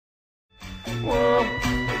Woe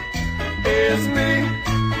is me.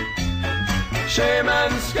 Shame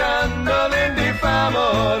and scandal in the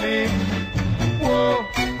family. Woe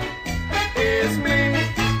is me.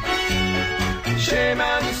 Shame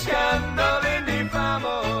and scandal in the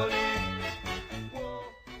family. Woe.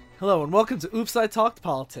 Hello and welcome to Oops, I Talked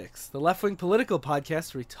Politics, the left-wing political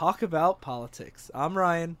podcast where we talk about politics. I'm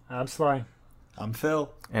Ryan. I'm Sly. I'm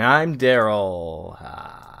Phil. And I'm Daryl.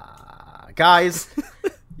 Guys,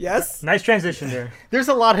 Yes? Nice transition there. there's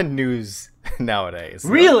a lot of news nowadays.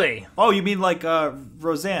 Really? Oh, you mean like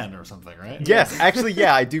Roseanne or something, right? Yes, actually,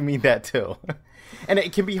 yeah, I do mean that too. And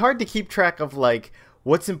it can be hard to keep track of, like,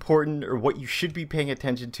 what's important or what you should be paying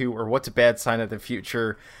attention to or what's a bad sign of the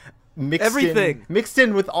future. Mixed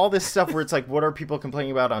in with all this stuff where it's like, what are people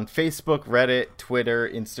complaining about on Facebook, Reddit, Twitter,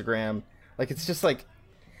 Instagram? Like, it's just like,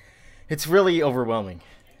 it's really overwhelming.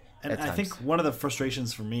 And I think one of the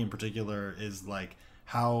frustrations for me in particular is like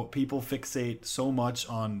how people fixate so much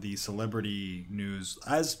on the celebrity news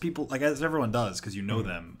as everyone does because you know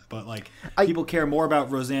them, but like people care more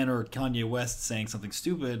about Roseanne or Kanye West saying something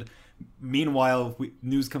stupid. Meanwhile,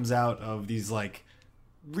 news comes out of these like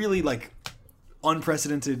really like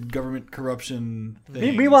unprecedented government corruption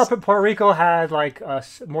things. Meanwhile, Puerto Rico had like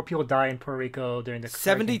more people die in Puerto Rico during the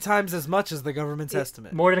 70 times as much as the government's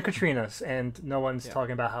estimate. more than Katrina's, and no one's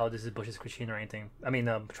talking about how this is Bush's Katrina or anything. I mean,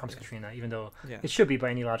 Trump's Katrina, even though it should be by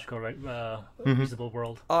any logical, reasonable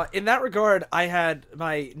world. In that regard, I had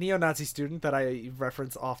my neo-Nazi student that I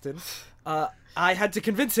reference often. I had to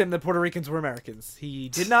convince him that Puerto Ricans were Americans. He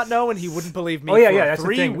did not know, and he wouldn't believe me for that's the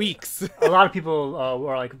 3 thing. weeks. A lot of people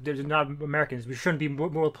were like, "They're not Americans. We shouldn't be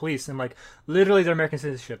world police." And like, literally, they're American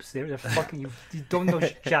citizenships. They're fucking. You don't know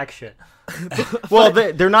jack shit. Well,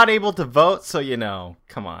 they're not able to vote, so, you know,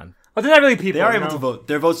 come on. Oh, they're not really people. They are you able know? to vote.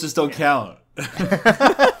 Their votes just don't count.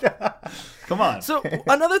 Come on. So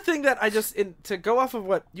another thing that to go off of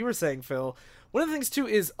what you were saying, Phil, one of the things too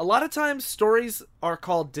is a lot of times stories are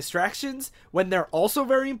called distractions when they're also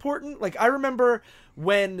very important. Like I remember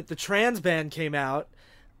when the trans ban came out,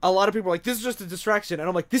 a lot of people were like, this is just a distraction. And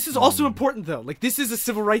I'm like, this is also important though. Like this is a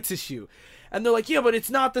civil rights issue. And they're like, yeah, but it's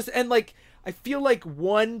not this. And like, I feel like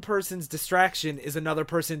one person's distraction is another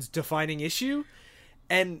person's defining issue.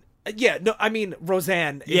 And yeah, no, I mean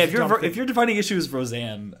Roseanne. Yeah, is if you're defining issues,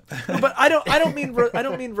 Roseanne. but I don't mean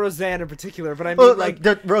Roseanne in particular. But I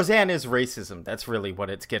mean Roseanne is racism. That's really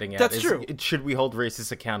what it's getting at. That's true. Should we hold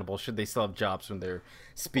racists accountable? Should they still have jobs when they're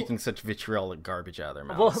speaking such vitriolic garbage out of their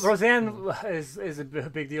mouths? Well, Roseanne is a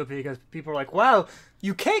big deal because people are like, wow,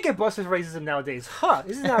 you can't get busted for racism nowadays. Huh,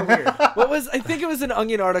 isn't that weird? I think it was an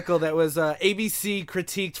Onion article that was ABC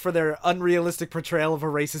critiqued for their unrealistic portrayal of a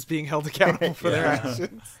racist being held accountable for their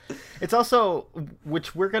actions. It's also,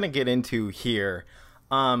 which we're going to get into here,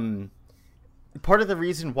 part of the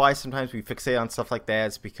reason why sometimes we fixate on stuff like that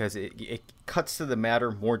is because it cuts to the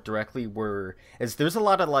matter more directly, whereas there's a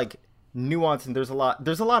lot of like nuance and there's a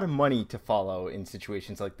lot of money to follow in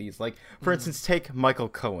situations like these. Like, for instance, take Michael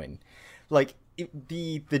Cohen. Like,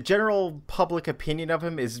 the general public opinion of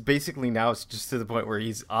him is basically now it's just to the point where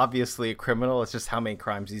he's obviously a criminal. It's just how many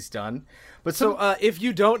crimes he's done. But So if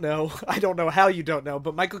you don't know, I don't know how you don't know,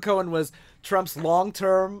 but Michael Cohen was Trump's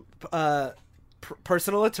long-term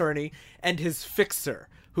personal attorney and his fixer,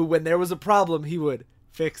 who when there was a problem, he would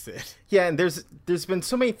fix it. Yeah, and there's been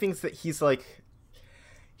so many things that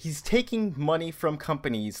he's taking money from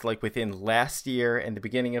companies like within last year and the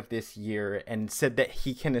beginning of this year and said that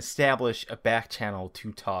he can establish a back channel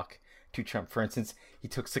to talk to Trump. For instance, he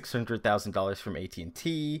took $600,000 from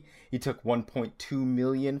AT&T, he took $1.2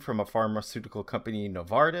 million from a pharmaceutical company,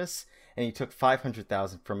 Novartis, and he took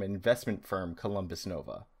 $500,000 from an investment firm, Columbus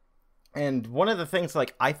Nova. And one of the things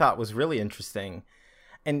like I thought was really interesting,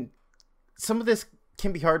 and some of this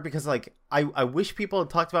can be hard because like I wish people had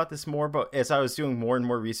talked about this more, but as I was doing more and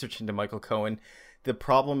more research into Michael Cohen, the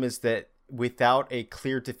problem is that without a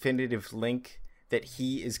clear definitive link that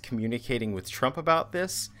he is communicating with Trump about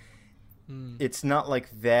this, it's not like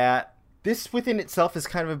that. This within itself is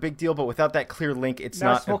kind of a big deal, but without that clear link, it's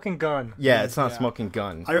not smoking gun. Yeah, it's not smoking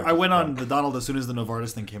gun. I went on the Donald as soon as the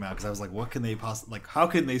Novartis thing came out because I was like, what can they possibly, like, how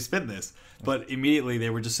can they spin this? But immediately they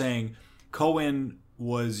were just saying Cohen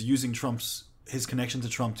was using his connection to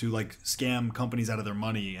Trump to like scam companies out of their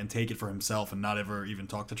money and take it for himself and not ever even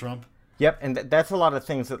talk to Trump. Yep, and that's a lot of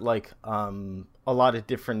things that like a lot of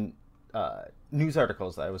different news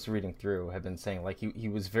articles that I was reading through have been saying. Like he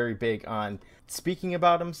was very big on speaking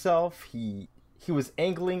about himself. He was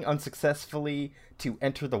angling unsuccessfully to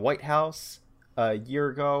enter the White House a year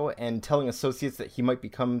ago and telling associates that he might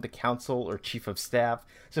become the counsel or chief of staff.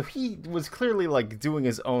 So he was clearly like doing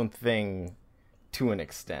his own thing to an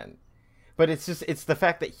extent. But it's the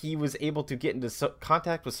fact that he was able to get into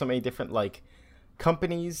contact with so many different like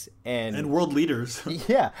companies and world leaders.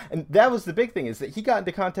 Yeah, and that was the big thing, is that he got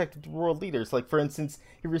into contact with world leaders. Like, for instance,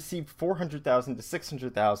 he received $400,000 to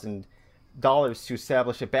 $600,000 to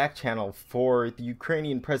establish a back channel for the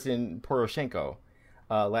Ukrainian President Poroshenko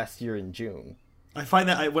last year in June. I find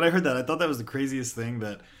that when I heard that, I thought that was the craziest thing,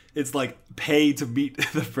 that it's like pay to meet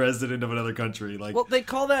the president of another country. Like, well, they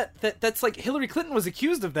call that's like Hillary Clinton was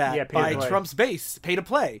accused of that by Trump's base, pay to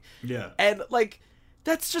play. Yeah, and like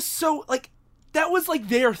that's just so like. That was like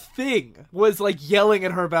their thing, was like yelling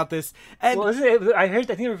at her about this. And well, I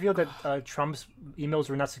think it revealed that Trump's emails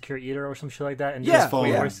were not secure either, or some shit like that. And yeah,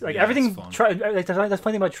 like everything. That's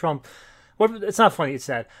funny about Trump. It's not funny. It's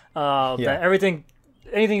sad. That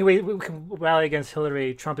anything we can rally against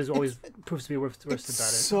Hillary, Trump is always proves to be worse about it.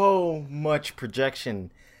 So much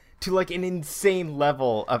projection to like an insane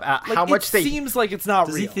level of how much they seems like it's not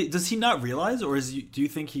real. Does he not realize, or do you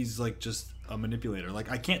think he's like just a manipulator? Like,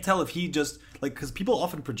 I can't tell if he just like, because people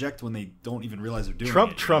often project when they don't even realize they're doing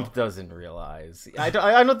it. Trump doesn't realize. I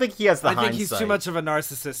don't think he has the hindsight. I think he's too much of a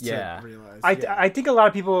narcissist to realize. I think a lot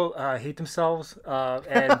of people hate themselves.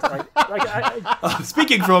 And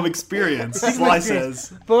speaking from experience, Sly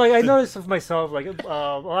says. But like, I noticed of myself, like a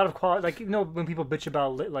lot of quality, like, you know, when people bitch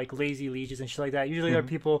about like lazy leeches and shit like that, usually there are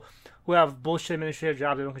people who have bullshit administrative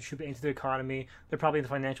jobs, they don't contribute into the economy. They're probably in the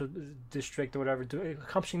financial district or whatever,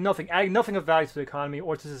 accomplishing nothing, adding nothing of value to the economy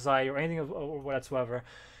or to society or anything or whatsoever.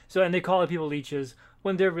 So, and they call people leeches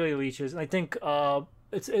when they're really leeches. And I think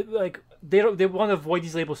like they want to avoid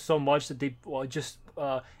these labels so much that they just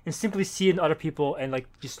and simply see it in other people and like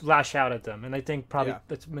just lash out at them. And I think probably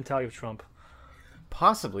that's the mentality of Trump.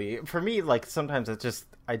 Possibly. For me, like, sometimes I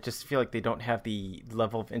just feel like they don't have the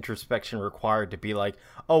level of introspection required to be like,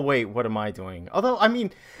 oh wait, what am I doing? Although, I mean,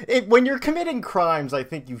 when you're committing crimes, I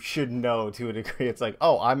think you should know to a degree. It's like,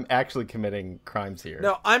 oh, I'm actually committing crimes here.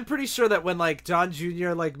 No, I'm pretty sure that when like Don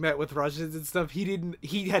Jr. like met with Russians and stuff,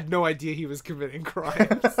 he had no idea he was committing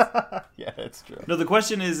crimes. Yeah, that's true. No, the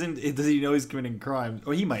question isn't does he know he's committing crimes?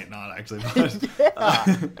 Or he might not actually. But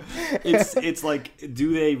it's like,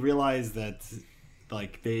 do they realize that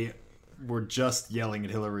like they were just yelling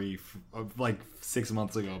at Hillary like 6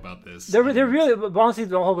 months ago about this? They're really, honestly,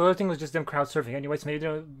 the whole other thing was just them crowd surfing anyway, so maybe they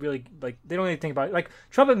don't really think about it. Like,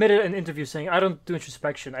 Trump admitted in an interview saying, I don't do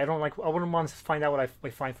introspection. I wouldn't want to find out what I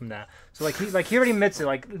find from that. So he already admits it.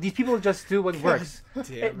 Like, these people just do what works.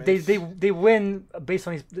 They win based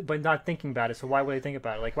on by not thinking about it. So why would they think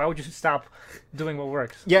about it? Like, why would you stop doing what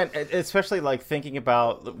works? Yeah, especially like thinking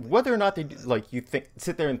about whether or not they do, like,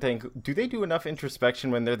 sit there and think, do they do enough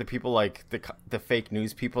introspection when they're the people like the fake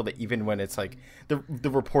news people, that even when it's like the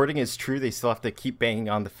reporting is true, they still have to keep banging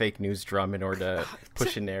on the fake news drum in order to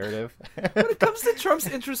push a narrative. When it comes to Trump's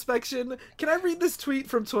introspection, can I read this tweet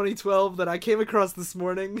from 2012 that I came across this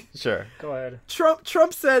morning? Sure. Go ahead.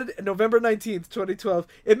 Trump said November 19th, 2012,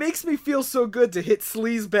 "It makes me feel so good to hit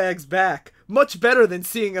sleazebags back. Much better than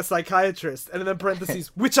seeing a psychiatrist." And then parentheses,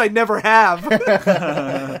 which I never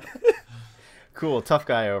have. Cool, tough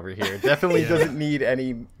guy over here. Definitely doesn't need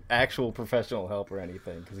any actual professional help or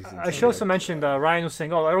anything. I should also mention Ryan was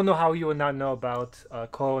saying, I don't know how you would not know about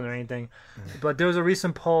Cohen or anything, but there was a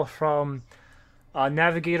recent poll from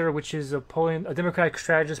Navigator, which is a Democratic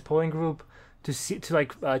strategist polling group to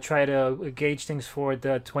try to gauge things for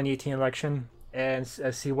the 2018 election and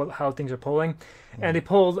see how things are polling. And they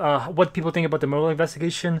polled what people think about the Mueller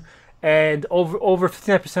investigation, and over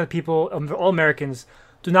 59% of people, all Americans,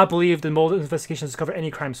 do not believe the Mueller investigation has discovered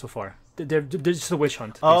any crimes so far. They're just a witch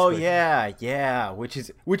hunt. Basically. Oh yeah, which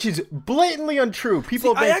is blatantly untrue.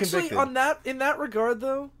 People have been convicted. In that regard,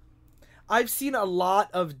 though, I've seen a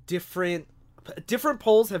lot of different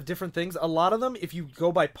polls have different things. A lot of them, if you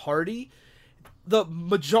go by party, the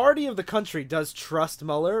majority of the country does trust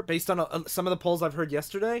Mueller based on some of the polls I've heard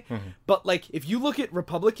yesterday. Mm-hmm. But like, if you look at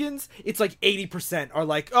Republicans, it's like 80% are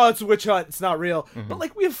like, oh, it's a witch hunt, it's not real. Mm-hmm. But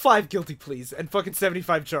like, we have 5 guilty pleas and fucking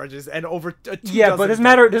 75 charges and over 2 Yeah, but it doesn't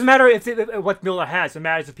matter if what Mueller has. It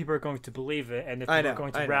matters if people are going to believe it and if people are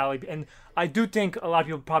going to rally. And I do think a lot of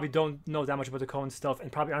people probably don't know that much about the Cohen stuff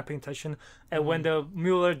and probably aren't paying attention. And when the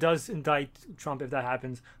Mueller does indict Trump, if that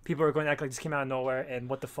happens, people are going to act like this came out of nowhere and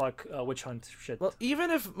what the fuck, witch hunt shit. Well,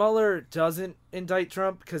 even if Mueller doesn't indict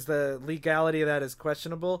Trump, because the legality of that is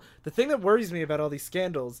questionable, the thing that worries me about all these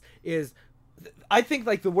scandals is, I think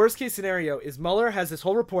like the worst case scenario is Mueller has this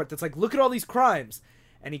whole report that's like, look at all these crimes,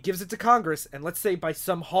 and he gives it to Congress, and let's say by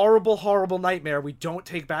some horrible, horrible nightmare we don't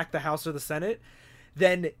take back the House or the Senate,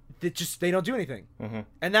 then they don't do anything. Mm-hmm.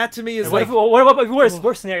 And that to me is what about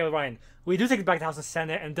worst scenario, Ryan? we do take it back to the House and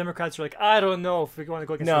Senate, and Democrats are like, I don't know if we want to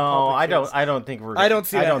go against the No, I Republicans. don't think we're. I don't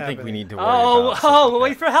see I that don't think we happening. need to worry about. Oh,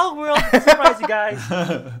 wait for Hell World. Surprise you guys.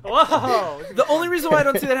 Whoa. The only reason why I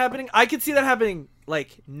don't see that happening, I could see that happening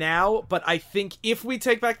like now, but I think if we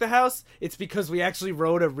take back the House, it's because we actually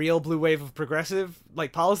rode a real blue wave of progressive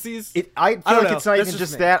like policies. I feel don't like know. it's not That's even just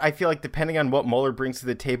just me. that. I feel like depending on what Mueller brings to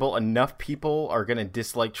the table, enough people are going to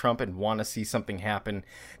dislike Trump and want to see something happen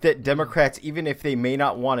that Democrats, even if they may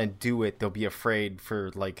not want to do it, they'll be afraid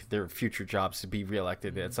for like their future jobs to be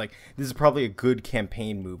reelected. It's like this is probably a good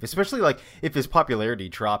campaign move, especially like if his popularity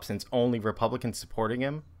drops and it's only Republicans supporting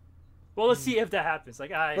him. Well, let's see if that happens.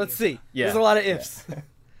 Like, Let's see. Yeah. There's a lot of ifs.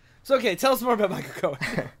 So okay, tell us more about Michael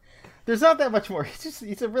Cohen. There's not that much more.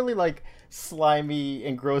 He's a really like slimy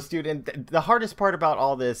and gross dude. And the hardest part about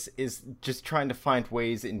all this is just trying to find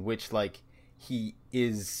ways in which like he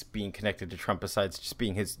is being connected to Trump besides just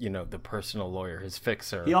being his, the personal lawyer, his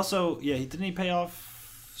fixer. He also, didn't he pay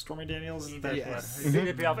off Stormy Daniels? Isn't that- Yes.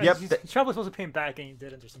 Yep. Trump was supposed to pay him back, and he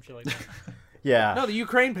didn't, or some shit like that. Yeah. No, the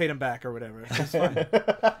Ukraine paid him back or whatever. It's fine.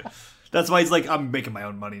 That's why he's like, I'm making my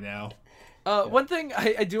own money now. One thing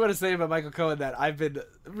I do want to say about Michael Cohen that I've been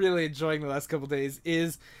really enjoying the last couple days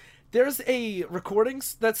is there's a recording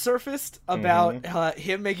that surfaced about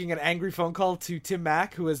him making an angry phone call to Tim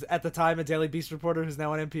Mack, who was at the time a Daily Beast reporter who's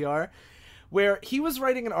now on NPR, where he was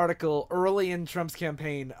writing an article early in Trump's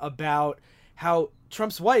campaign about how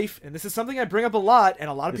Trump's wife, and this is something I bring up a lot, and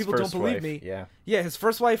a lot of His people don't first believe wife, me. yeah. His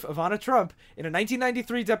first wife, Ivana Trump, in a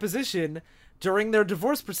 1993 deposition during their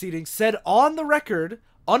divorce proceedings, said on the record,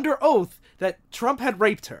 under oath, that Trump had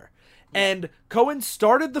raped her. And Cohen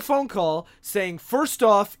started the phone call saying, first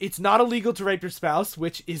off, it's not illegal to rape your spouse,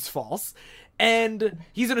 which is false. And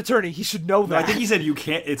he's an attorney. He should know that. I think he said you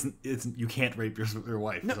can't. It's you can't rape your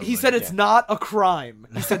wife. No, he said it's not a crime.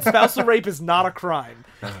 He said spousal rape is not a crime.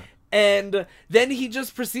 And then he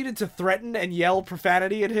just proceeded to threaten and yell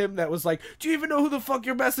profanity at him that was like, do you even know who the fuck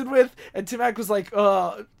you're messing with? And Tim Mack was like,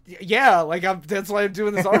 yeah, like that's why I'm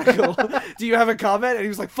doing this article. Do you have a comment? And he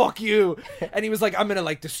was like, fuck you. And he was like, I'm gonna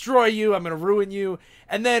like destroy you, I'm gonna ruin you.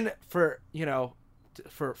 And then for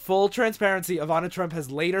full transparency, Ivana Trump has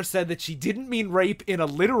later said that she didn't mean rape in a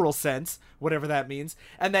literal sense, whatever that means,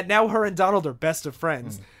 and that now her and Donald are best of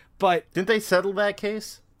friends. But Didn't they settle that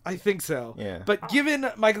case? I think so. Yeah. But given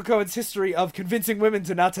Michael Cohen's history of convincing women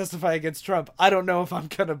to not testify against Trump, I don't know if I'm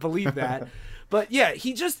going to believe that. But yeah,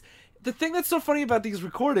 the thing that's so funny about these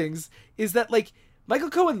recordings is that, like, Michael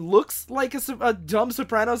Cohen looks like a dumb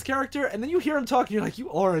Sopranos character, and then you hear him talk, and you're like,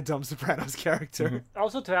 you are a dumb Sopranos character.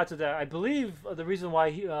 Also, to add to that, I believe the reason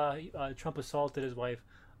why Trump assaulted his wife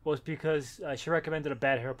was because she recommended a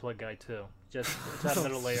bad hair plug guy, too. Just to add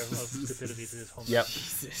another layer of stupidity to this whole Yep.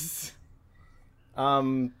 Jesus.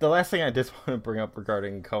 The last thing I just want to bring up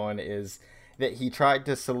regarding Cohen is that he tried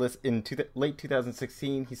to solicit in late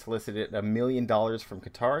 2016. He solicited $1 million from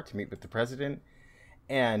Qatar to meet with the president,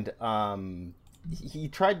 and he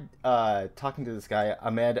tried talking to this guy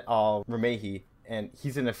Ahmed Al Ramehi, and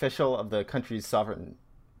he's an official of the country's sovereign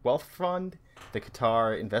wealth fund, the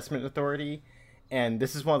Qatar Investment Authority. And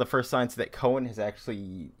this is one of the first signs that Cohen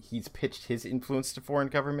he's pitched his influence to foreign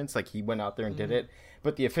governments. Like, he went out there and did it.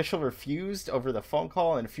 But the official refused over the phone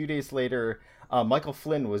call. And a few days later, Michael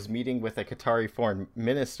Flynn was meeting with a Qatari foreign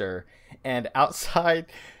minister. And outside,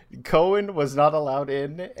 Cohen was not allowed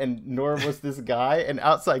in, and nor was this guy. And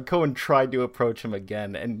outside, Cohen tried to approach him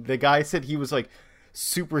again. And the guy said he was, like,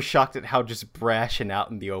 super shocked at how just brash and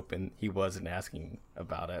out in the open he was in asking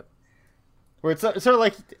about it. Where it's sort of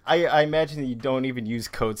like, I imagine that you don't even use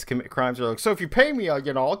codes to commit crimes. They're like, so if you pay me, I'll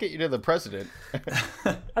get you to the president.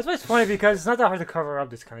 That's why it's funny, because it's not that hard to cover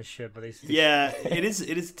up this kind of shit, but Yeah, it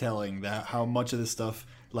is telling that how much of this stuff,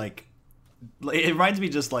 like it reminds me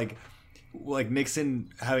just like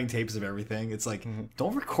Nixon having tapes of everything. It's like,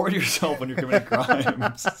 don't record yourself when you're committing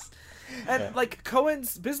crimes. And like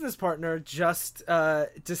Cohen's business partner just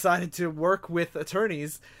decided to work with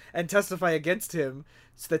attorneys and testify against him.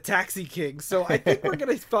 It's the Taxi King. So I think we're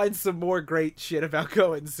gonna find some more great shit about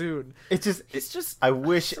Cohen soon. It's just I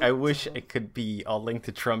wish it could be all linked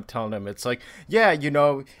to Trump telling him it's like, yeah,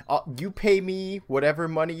 you pay me whatever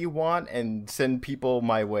money you want and send people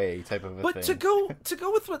my way type of a thing. But to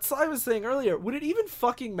go with what Sly was saying earlier, would it even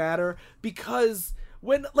fucking matter? Because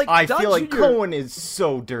when I Don feel like Jr. Cohen is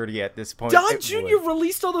so dirty at this point. Don It Jr. would.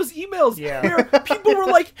 released all those emails Yeah. where people were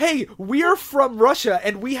like, hey, we're from Russia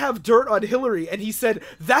and we have dirt on Hillary. And he said,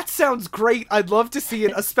 that sounds great. I'd love to see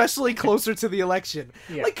it, especially closer to the election.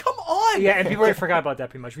 Yeah. Like, come on. Yeah, and people already forgot about that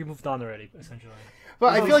pretty much. We moved on already, essentially.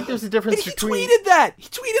 But I feel like there's a And difference he between. tweeted that. He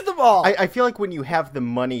tweeted them all. I feel like when you have the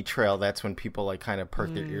money trail, that's when people like kind of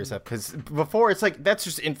perk their ears up, because before it's like that's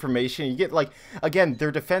just information. You get like, again, their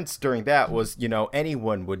defense during that was,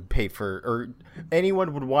 anyone would pay for, or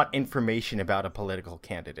anyone would want information about a political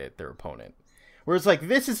candidate, their opponent. Whereas like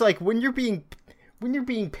this is like when you're being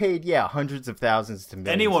paid, hundreds of thousands to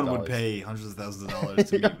millions. Anyone of would dollars. pay hundreds of thousands of dollars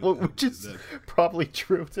to meet with Which is probably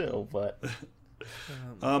true too, but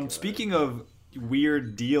speaking of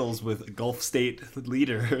weird deals with Gulf state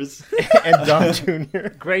leaders, and Don Jr.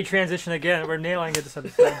 Great transition again. We're nailing it this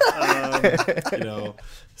episode.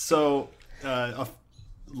 so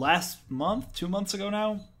last month, 2 months ago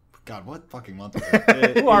now. God, what fucking month was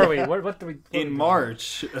it? Who are we? What do we? In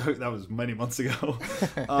March, that was many months ago.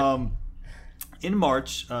 In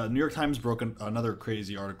March, New York Times broke another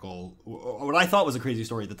crazy article, what I thought was a crazy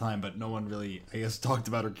story at the time, but no one really, I guess, talked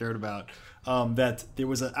about or cared about, that there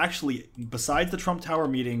was actually, besides the Trump Tower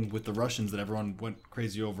meeting with the Russians that everyone went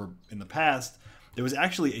crazy over in the past, there was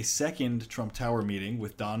actually a second Trump Tower meeting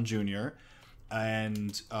with Don Jr.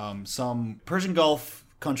 and some Persian Gulf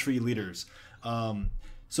country leaders.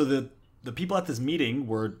 So the people at this meeting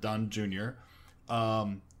were Don Jr.,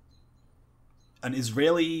 an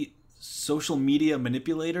Israeli social media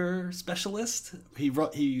manipulator specialist. He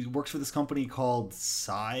works for this company called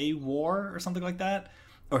War or something like that,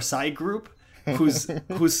 or Psy Group, whose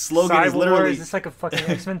slogan is literally Is this like a fucking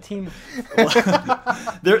X-Men team?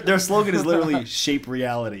 their slogan is literally shape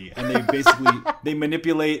reality, and they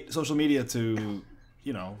manipulate social media to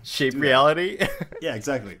Shape reality. Yeah,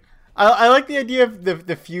 exactly. I like the idea of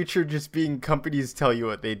the future just being companies tell you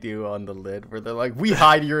what they do on the lid, where they're like, we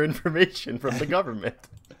hide your information from the government.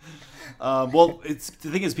 Well, the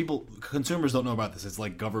thing is, consumers don't know about this. It's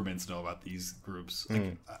like governments know about these groups.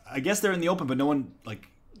 Like, I guess they're in the open, but no one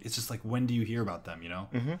it's just like, when do you hear about them?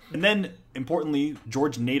 Mm-hmm. And then, importantly,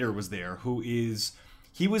 George Nader was there,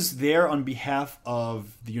 he was there on behalf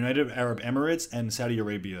of the United Arab Emirates and Saudi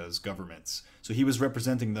Arabia's governments. So he was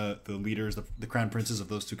representing the leaders, the crown princes of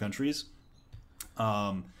those two countries.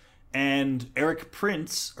 And Eric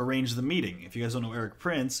Prince arranged the meeting. If you guys don't know Eric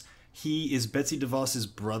Prince, he is Betsy DeVos's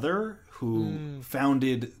brother, who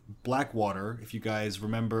founded Blackwater. If you guys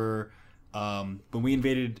remember, when we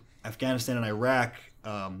invaded Afghanistan and Iraq,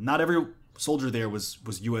 not every soldier there was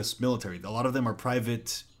U.S. military. A lot of them are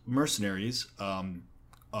private mercenaries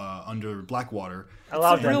under Blackwater. I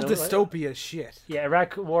love that. Real dystopia shit. Yeah,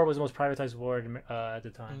 Iraq War was the most privatized war at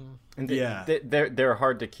the time. And Yeah. they're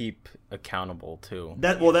hard to keep accountable too.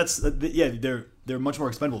 They're much more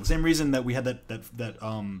expendable. The same reason that we had that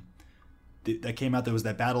came out, there was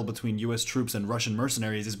that battle between U.S. troops and Russian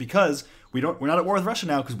mercenaries, is because we're not at war with Russia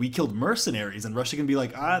now because we killed mercenaries, and Russia can be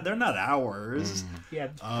like, they're not ours. Yeah,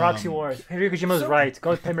 proxy wars. Hideo Kojima's right.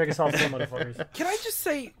 Go pay American Solid Stone, motherfuckers. Can I just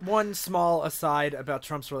say one small aside about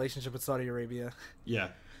Trump's relationship with Saudi Arabia? Yeah.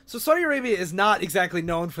 So Saudi Arabia is not exactly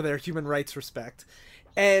known for their human rights respect.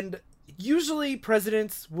 And usually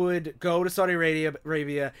presidents would go to Saudi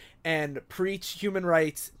Arabia and preach human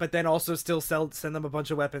rights, but then also still send them a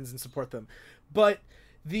bunch of weapons and support them. But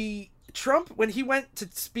Trump, when he went to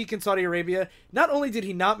speak in Saudi Arabia, not only did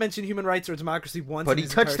he not mention human rights or democracy once, But in he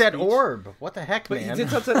his touched entire that speech, orb. What the heck, But man? he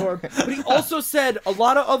did touch that orb. But he also said a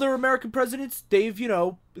lot of other American presidents, they've,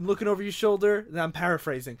 been looking over your shoulder. And I'm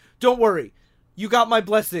paraphrasing. Don't worry. You got my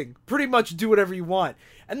blessing. Pretty much do whatever you want.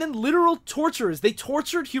 And then literal torturers. They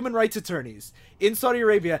tortured human rights attorneys in Saudi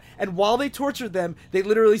Arabia. And while they tortured them, they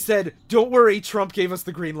literally said, don't worry, Trump gave us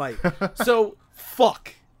the green light. So,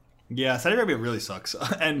 fuck. Yeah, Saudi Arabia really sucks.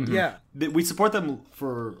 And Yeah. we support them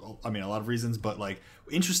for, a lot of reasons, but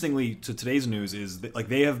interestingly to today's news is that,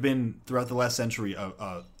 they have been throughout the last century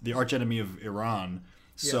the arch enemy of Iran.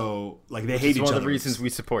 So they hate each other. One of the reasons we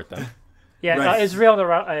support them. Yeah, Right. Israel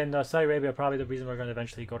and Saudi Arabia are probably the reason we're going to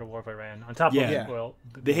eventually go to war with Iran. On top Yeah. of oil.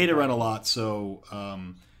 They hate Iran a lot, so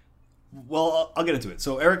I'll get into it.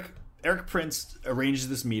 So Eric Prince arranged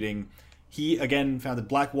this meeting. He again founded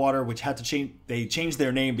Blackwater, which had to change. They changed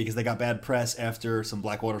their name because they got bad press after some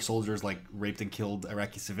Blackwater soldiers raped and killed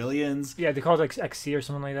Iraqi civilians. Yeah, they call it XC or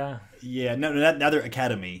something like that. Yeah, no, now they're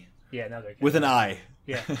Academy Yeah, now they're with an I.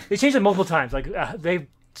 Yeah, they changed it multiple times. They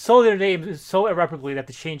sold their name so irreparably that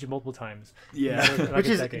they changed it multiple times. Yeah, Which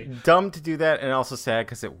is dumb to do that, and also sad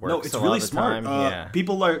because it works. no, it's a lot really of the smart. time.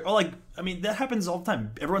 People are that happens all the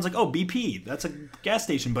time. Everyone's like, oh, BP, that's a gas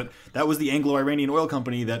station, but that was the Anglo-Iranian oil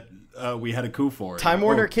company that we had a coup for. Time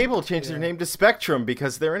Warner Cable changed their name to Spectrum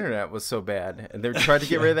because their internet was so bad, and they tried to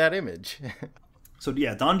get rid of that image. So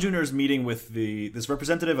yeah, Don Jr. is meeting with this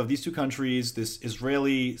representative of these two countries, this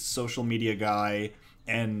Israeli social media guy,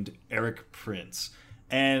 and Eric Prince.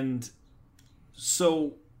 And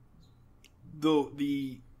So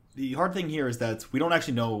the hard thing here is that we don't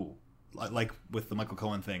actually know, like with the Michael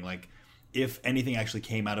Cohen thing, like if anything actually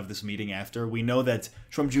came out of this meeting after. We know that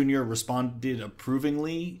Trump Jr. responded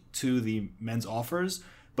approvingly to the men's offers,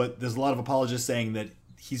 but there's a lot of apologists saying that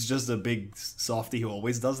he's just a big softy who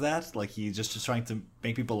always does that. Like he's just trying to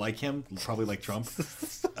make people like him, probably like Trump.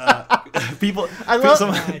 People,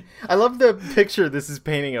 I love the picture this is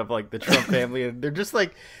painting of like the Trump family, and they're just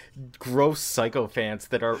like gross sycophants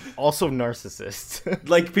that are also narcissists.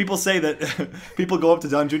 Like people say that people go up to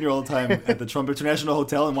Don Jr. all the time at the Trump International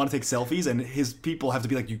Hotel and want to take selfies, and his people have to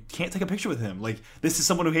be like, you can't take a picture with him. Like this is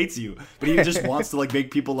someone who hates you, but he just wants to like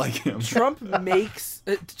make people like him. Trump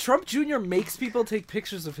Jr. makes people take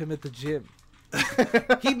pictures of him at the gym.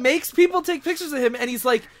 He makes people take pictures of him, and he's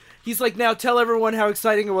like, now tell everyone how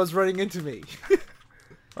exciting it was running into me.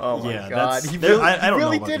 Oh my Yeah, god, that's- he there- really, I don't he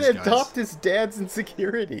really know about did these guys. adopt his dad's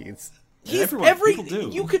insecurities. People do.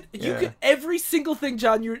 You could every single thing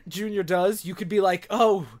John Jr. does, you could be like,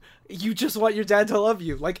 oh, you just want your dad to love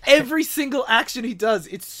you. Like every single action he does,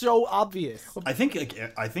 it's so obvious. I think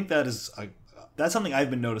that is that's something I've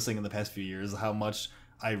been noticing in the past few years. How much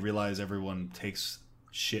I realize everyone takes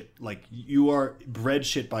shit. Like you are bred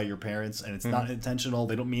shit by your parents, and it's not intentional.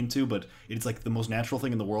 They don't mean to, but it's like the most natural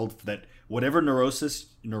thing in the world that whatever neuroses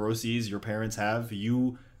your parents have,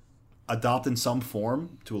 you adopt in some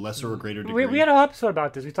form to a lesser or greater degree. We had a whole episode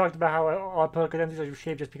about this. We talked about how our political identities are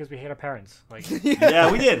shaped just because we hate our parents. Like,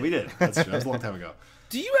 Yeah, we did. That's true. That was a long time ago.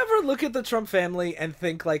 Do you ever look at the Trump family and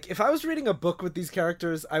think, like, if I was reading a book with these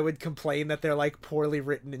characters, I would complain that they're, like, poorly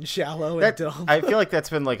written and shallow and dumb? I feel like that's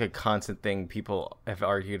been like a constant thing people have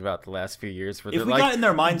argued about the last few years. Where If they're we like, got in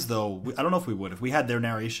their minds, though, I don't know if we would. If we had their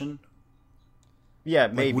narration, yeah,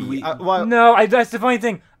 maybe. would we- Well, no, that's the funny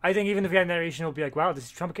thing. I think even if we had narration, it'll be like, wow, this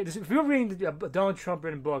is Trump. If we were reading the Donald Trump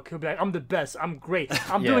written book, he'll be like, I'm the best. I'm great.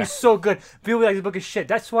 I'm Yeah. doing so good. People will be like, the book is shit.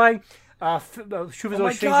 That's why Truth is Oh my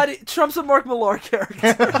Always Strange. god, Trump's a Mark Millar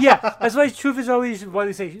character. Yeah, that's why truth is always what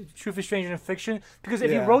they say. Truth is stranger than fiction. Because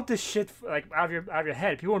if you Yeah. wrote this shit like out of your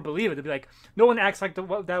head, people wouldn't believe it. They'd be like, no one acts like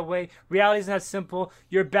that way. Reality isn't that simple.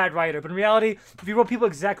 You're a bad writer. But in reality, if you wrote people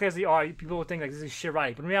exactly as they are, people would think like this is shit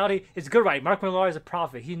writing. But in reality, it's good writing. Mark Millar is a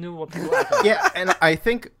prophet. He knew what people act like. yeah, and I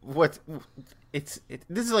think this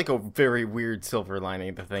is like a very weird silver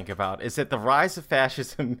lining to think about, is that the rise of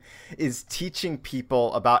fascism is teaching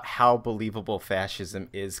people about how believable fascism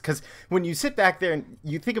is. Because when you sit back there and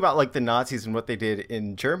you think about like the Nazis and what they did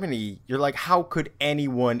in Germany, you're like, how could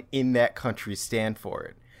anyone in that country stand for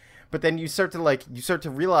it? But then you start to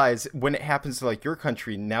realize when it happens to like your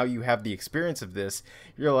country, now you have the experience of this.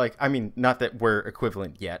 You're like, I mean, not that we're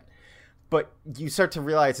equivalent yet, but you start to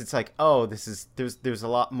realize it's like, oh, there's a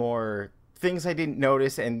lot more things I didn't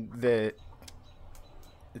notice, and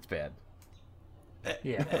it's bad.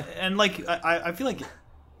 Yeah. And like I feel like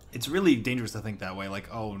it's really dangerous to think that way. Like,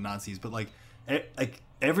 oh, Nazis, but like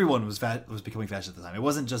everyone was becoming fascist at the time. It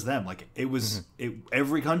wasn't just them. Like it was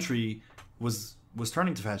every country was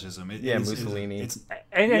turning to fascism. Mussolini.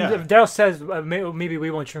 And Daryl says maybe we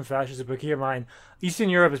won't turn fascist, but keep in mind, Eastern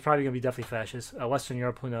Europe is probably going to be definitely fascist. Western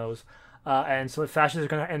Europe, who knows? And so fascists are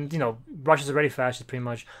going to, and Russia's already fascist pretty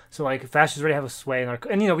much. So like fascists already have a sway in our,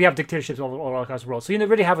 and we have dictatorships all across the world. So you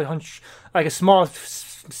already have a small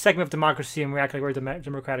segment of democracy, and we act like we're a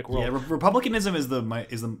democratic world. Yeah, republicanism is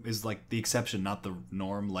like the exception, not the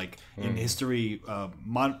norm. Like in history,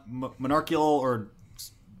 monarchical or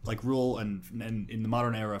like rule, and in the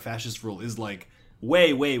modern era, fascist rule is like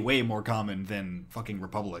way more common than fucking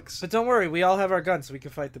republics. But don't worry, we all have our guns, so we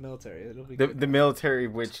can fight the military. It'll be good. The military,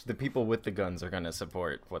 which the people with the guns are going to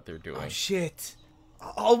support what they're doing. Oh shit!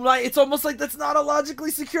 Oh my! It's almost like that's not a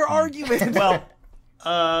logically secure argument. Well,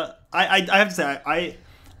 I have to say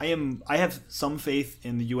I have some faith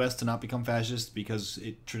in the U.S. to not become fascist because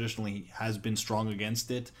it traditionally has been strong against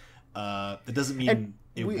it. It doesn't mean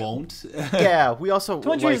it won't. Yeah, we also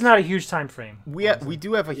 20 years is not a huge time frame. We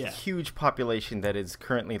do have a huge population that is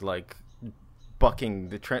currently like bucking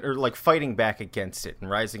the trend or like fighting back against it and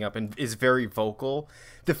rising up and is very vocal.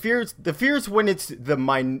 The fears when it's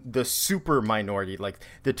the super minority, like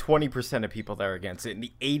the 20% of people that are against it and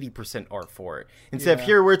the 80% are for it. Instead of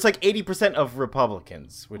here where it's like 80% of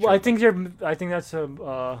Republicans. Which Well, I think that's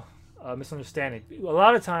a misunderstanding. A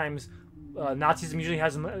lot of times, Nazism usually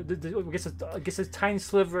has gets a tiny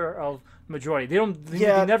sliver of majority. They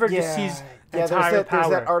never just seize entire power.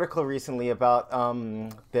 There's that article recently about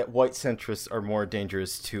that white centrists are more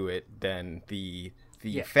dangerous to it than the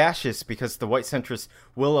fascists, because the white centrists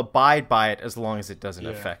will abide by it as long as it doesn't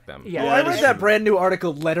affect them. Yeah, I read that brand new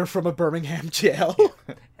article, "Letter from a Birmingham Jail."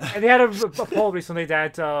 And they had a poll recently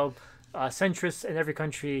that centrists in every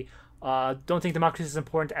country don't think democracy is as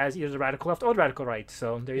important as either the radical left or the radical right.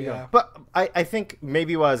 So there you go. But I think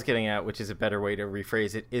maybe what I was getting at, which is a better way to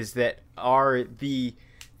rephrase it, is that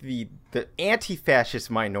the anti-fascist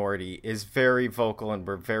minority is very vocal, and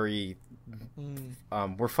we're very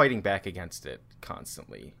we're fighting back against it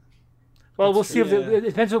constantly. Well, we'll see if it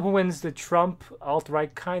depends on who wins, the Trump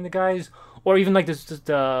alt-right kind of guys, or even like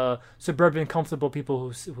the suburban comfortable people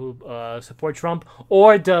who support Trump,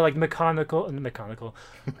 or the like McConnell,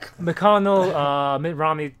 Mitt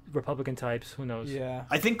Romney Republican types. Who knows? Yeah.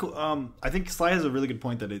 I think Sly has a really good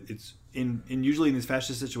point that it's in usually in these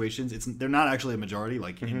fascist situations, they're not actually a majority.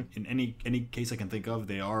 Like in any case I can think of,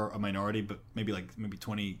 they are a minority, but maybe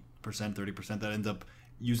 20%, 30% that ends up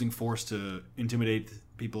using force to intimidate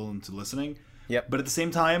people into listening. Yep. But at the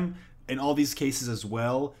same time, in all these cases as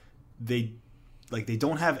well, they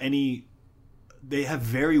don't have any. They have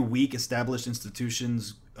very weak established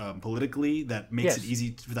institutions politically that makes it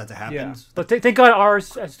easy for that to happen. Yeah. But thank God our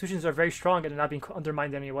institutions are very strong and they're not being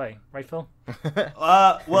undermined in any way, right, Phil?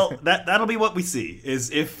 Well, that'll be what we see.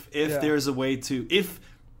 Is if there's a way to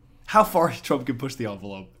how far Trump can push the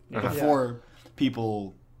envelope before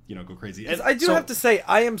people go crazy. And I do have to say,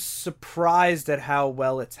 I am surprised at how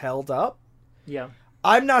well it's held up. Yeah.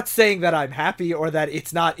 I'm not saying that I'm happy or that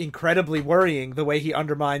it's not incredibly worrying the way he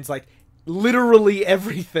undermines, like, literally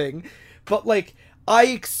everything. But, like, I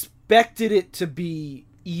expected it to be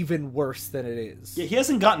even worse than it is. Yeah, he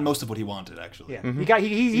hasn't gotten most of what he wanted, actually. Yeah.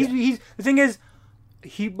 He's the thing is,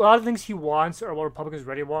 a lot of things he wants are what Republicans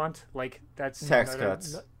already want. Like, that's tax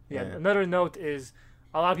cuts. Another note is,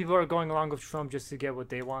 a lot of people are going along with Trump just to get what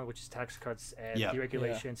they want, which is tax cuts and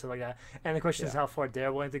deregulation and stuff like that. And the question is how far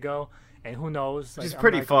they're willing to go, and who knows? Which is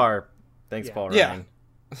pretty far. Thanks, Paul Ryan.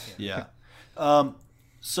 Yeah.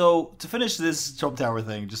 So to finish this Trump Tower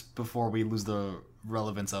thing, just before we lose the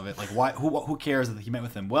relevance of it, like who cares that he met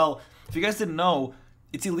with him? Well, if you guys didn't know,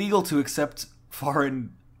 it's illegal to accept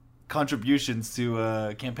foreign contributions to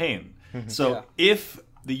a campaign. So if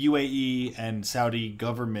the UAE and Saudi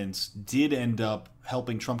governments did end up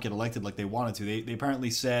helping Trump get elected like they wanted to, they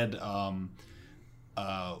apparently said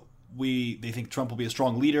they think Trump will be a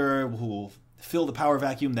strong leader who will fill the power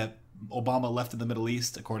vacuum that Obama left in the Middle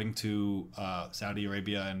East, according to Saudi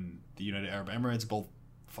Arabia and the United Arab Emirates, both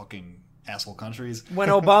fucking asshole countries. When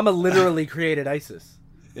Obama literally created ISIS,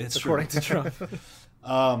 according to Trump.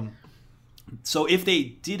 So if they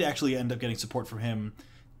did actually end up getting support from him,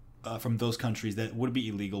 from those countries, that would be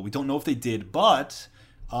illegal. We don't know if they did, but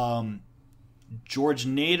George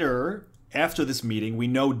Nader, after this meeting, we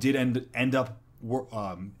know did end up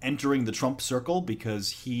entering the Trump circle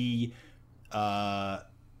because he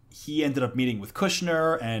ended up meeting with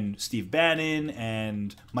Kushner and Steve Bannon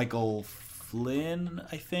and Michael Flynn,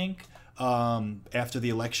 I think, after the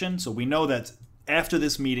election. So we know that after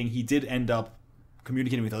this meeting, he did end up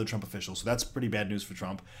communicating with other Trump officials. So that's pretty bad news for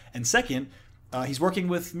Trump. And second, he's working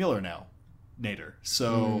with Mueller now, Nader.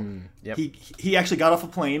 So he actually got off a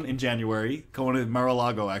plane in January, going to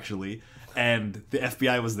Mar-a-Lago, actually, and the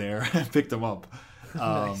FBI was there and picked him up.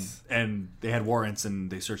 Nice. And they had warrants and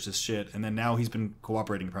they searched his shit. And then now he's been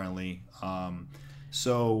cooperating, apparently.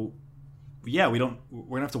 So, yeah, we're going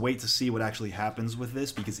to have to wait to see what actually happens with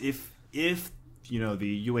this, because if the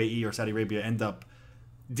UAE or Saudi Arabia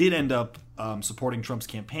did end up supporting Trump's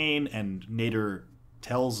campaign and Nader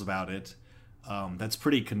tells about it, that's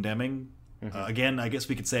pretty condemning. Again, I guess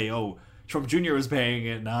we could say, Trump Jr. was paying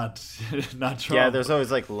it, not Trump. Yeah, there's always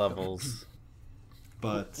like levels.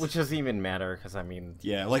 But which doesn't even matter, because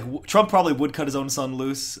yeah, like Trump probably would cut his own son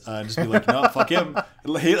loose and just be like, no, fuck him.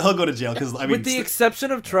 He'll go to jail, because with the exception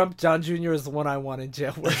of Trump, John Jr. is the one I want in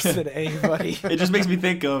jail worse than anybody. It just makes me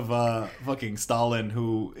think of fucking Stalin,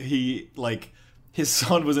 who his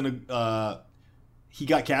son was in a he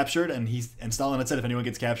got captured, and Stalin had said, if anyone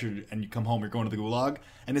gets captured and you come home, you're going to the gulag.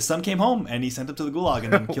 And his son came home and he sent him to the gulag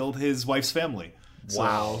and then killed his wife's family.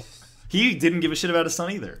 Wow. So he didn't give a shit about his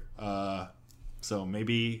son either. So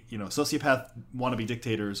maybe, sociopath wannabe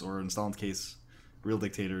dictators, or in Stalin's case, real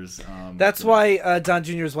dictators. That's why Don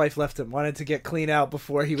Jr.'s wife left him. Wanted to get clean out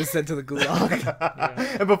before he was sent to the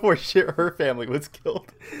gulag. And before her family was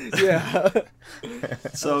killed. Yeah.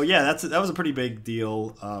 So, yeah, that was a pretty big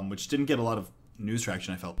deal, which didn't get a lot of news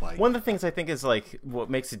traction, I felt like. One of the things I think is what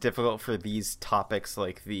makes it difficult for these topics,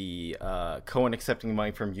 like the Cohen accepting money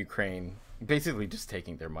from Ukraine, basically just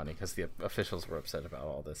taking their money because the officials were upset about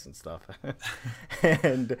all this and stuff.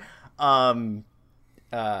 And Don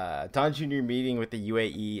Jr. meeting with the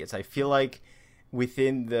UAE is, I feel like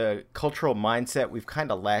within the cultural mindset, we've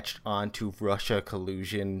kind of latched on to Russia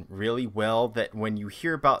collusion really well, that when you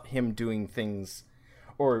hear about him doing things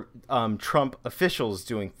Trump officials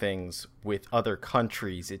doing things with other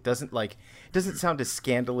countries. It doesn't sound as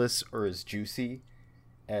scandalous or as juicy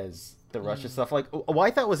as the Russia stuff. Like, what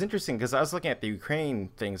I thought was interesting, because I was looking at the Ukraine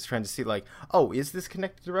things, trying to see like, oh, is this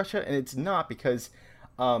connected to Russia? And it's not, because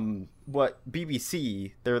what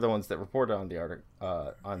BBC, they're the ones that reported on the article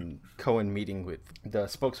on Cohen meeting with the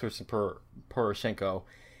spokesperson for Poroshenko.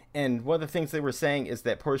 And one of the things they were saying is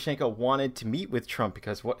that Poroshenko wanted to meet with Trump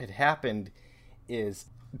because what had happened is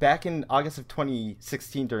back in August of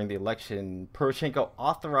 2016 during the election, Poroshenko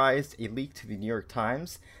authorized a leak to the New York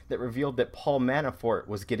Times that revealed that Paul Manafort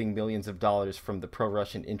was getting millions of dollars from the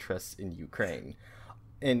pro-Russian interests in Ukraine.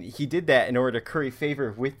 And he did that in order to curry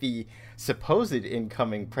favor with the supposed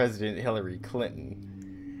incoming president, Hillary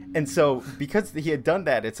Clinton. And so because he had done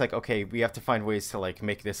that, it's like, okay, we have to find ways to like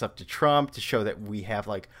make this up to Trump, to show that we have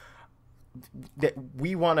like, that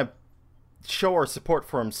we want to show our support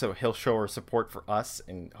for him, so he'll show our support for us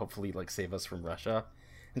and hopefully like save us from Russia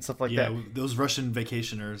and stuff like that. Yeah, those Russian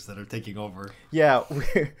vacationers that are taking over. Yeah,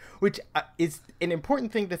 which is an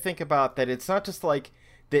important thing to think about, that it's not just like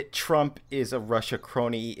that Trump is a Russia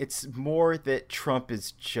crony. It's more that Trump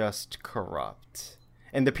is just corrupt.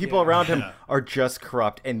 And the people around him are just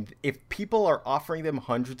corrupt. And if people are offering them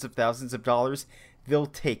hundreds of thousands of dollars, they'll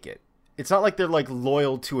take it. It's not like they're like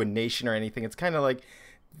loyal to a nation or anything. It's kind of like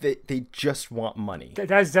they just want money.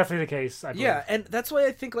 That's definitely the case, I believe. Yeah, and that's why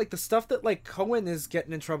I think like the stuff that like Cohen is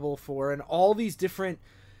getting in trouble for, and all these different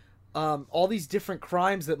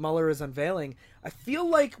crimes that Mueller is unveiling, I feel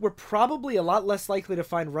like we're probably a lot less likely to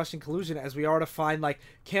find Russian collusion as we are to find like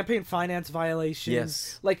campaign finance violations.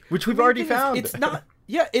 Yes, like which we've already found. It's not.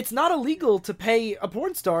 Yeah, it's not illegal to pay a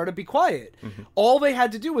porn star to be quiet. Mm-hmm. All they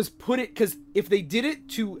had to do was put it, because if they did it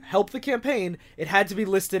to help the campaign, it had to be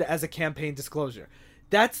listed as a campaign disclosure.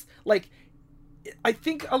 That's like, I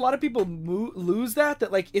think a lot of people lose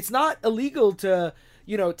that like it's not illegal to,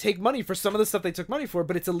 you know, take money for some of the stuff they took money for,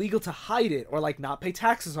 but it's illegal to hide it or like not pay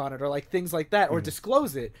taxes on it or like things like that, or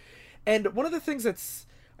disclose it. And one of the things that's,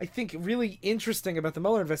 I think, really interesting about the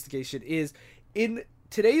Mueller investigation is in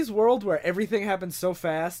today's world where everything happens so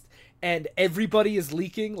fast and everybody is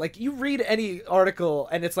leaking, like you read any article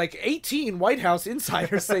and it's like 18 White House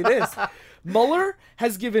insiders say this. Mueller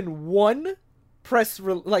has given one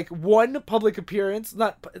one public appearance,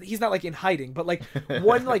 he's not like in hiding, but like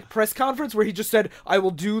one like press conference where he just said, I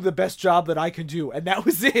will do the best job that I can do, and that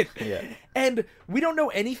was it. Yeah. And we don't know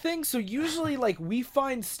anything, so usually like we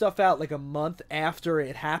find stuff out like a month after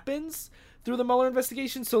it happens through the Mueller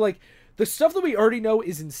investigation. So like the stuff that we already know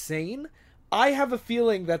is insane. I have a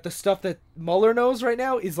feeling that the stuff that Mueller knows right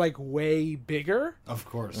now is like way bigger. Of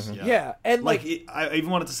course. Mm-hmm. Yeah. And like I even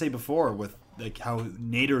wanted to say before with like how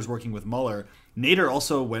Nader is working with Mueller. Nader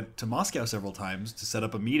also went to Moscow several times to set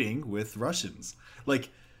up a meeting with Russians. Like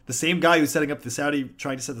the same guy who's setting up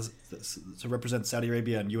trying to set this to represent Saudi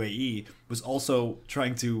Arabia and UAE was also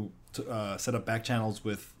trying to set up back channels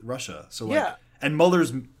with Russia. So like, yeah. And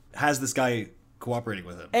Mueller's has this guy cooperating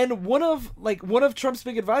with him. And one of Trump's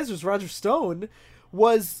big advisors, Roger Stone,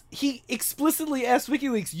 he explicitly asked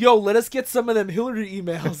WikiLeaks, yo, let us get some of them Hillary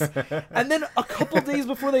emails. And then a couple days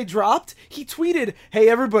before they dropped, he tweeted, hey,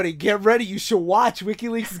 everybody, get ready. You should watch.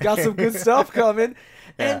 WikiLeaks has got some good stuff coming.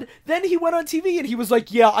 Yeah. And then he went on TV and he was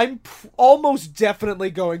like, yeah, I'm almost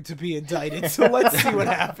definitely going to be indicted. So let's see what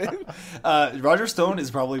happens. Roger Stone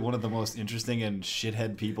is probably one of the most interesting and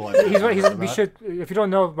shithead people I've ever heard about. If you don't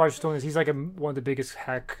know who Roger Stone is, he's like one of the biggest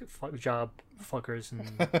hack job fuckers.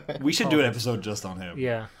 And we should do an episode just on him.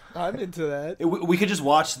 Yeah. I'm into that. We could just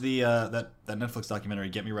watch the that Netflix documentary,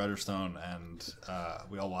 Get Me Roger Stone, and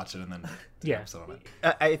we all watch it and then do an episode on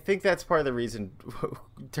it. I think that's part of the reason,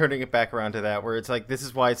 turning it back around to that, where it's like, this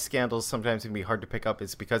is why scandals sometimes can be hard to pick up,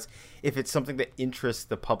 is because if it's something that interests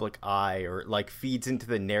the public eye or like feeds into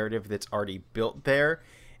the narrative that's already built there,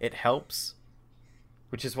 it helps.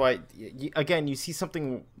 Which is why, again, you see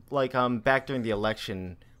something like back during the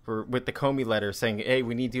election with the Comey letter saying, hey,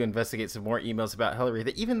 we need to investigate some more emails about Hillary.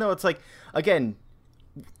 That even though it's like, again,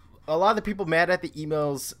 a lot of the people mad at the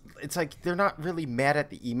emails, it's like they're not really mad at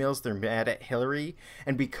the emails, they're mad at Hillary.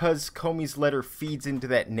 And because Comey's letter feeds into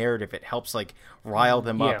that narrative, it helps like rile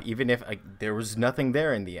them up, even if there was nothing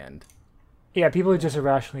there in the end. Yeah, people who just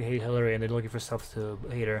irrationally hate Hillary and they're looking for stuff to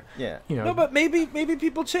hate her. Yeah. You know. No, but maybe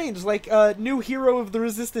people change. Like new hero of the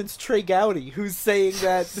resistance, Trey Gowdy, who's saying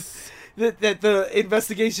that that the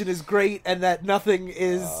investigation is great and that nothing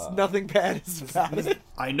bad is about it.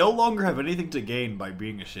 I no longer have anything to gain by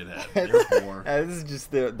being a shithead. Therefore, this is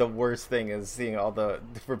just the worst thing, is seeing all the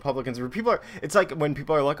Republicans where people are. It's like when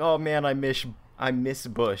people are like, "Oh man, I miss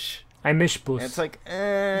Bush." I miss Bush. And it's like,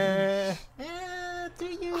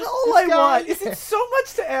 all I guy. want. Is it so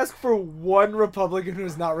much to ask for one Republican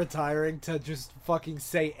who's not retiring to just fucking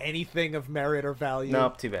say anything of merit or value?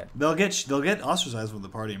 No, too bad. They'll get ostracized from the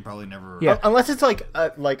party and probably never. Yeah. Unless it's like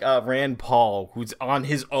Rand Paul, who's on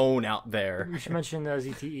his own out there. We should mention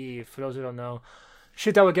ZTE for those who don't know.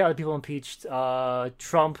 Shit that would get other people impeached.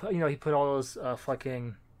 Trump, he put all those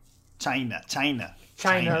fucking China.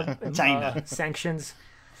 sanctions.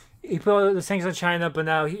 He put all the sanctions on China, but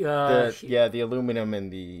now The aluminum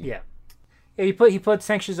and the Yeah, he put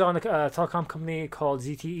sanctions on the telecom company called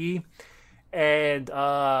ZTE, and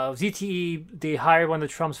ZTE, they hired one of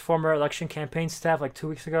Trump's former election campaign staff like 2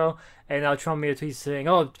 weeks ago, and now Trump made a tweet saying,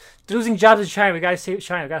 "Oh, they're losing jobs in China. We gotta save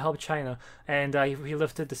China. We gotta help China," and he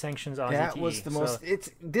lifted the sanctions on That ZTE. was the most.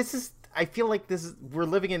 I feel like we're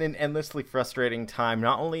living in an endlessly frustrating time,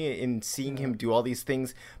 not only in seeing him do all these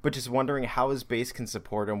things, but just wondering how his base can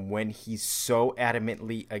support him when he's so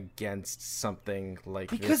adamantly against something like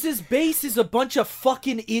Because this. his base is a bunch of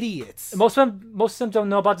fucking idiots. Most of them don't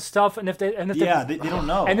know about the stuff, and if they don't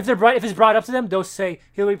know. and if it's brought up to them, they'll say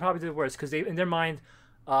Hillary probably did worse because in their mind,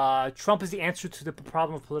 Trump is the answer to the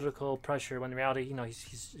problem of political pressure. When in reality,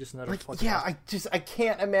 he's just another. I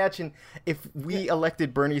can't imagine if we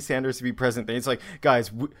elected Bernie Sanders to be president. Then it's like, guys,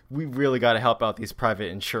 we really got to help out these private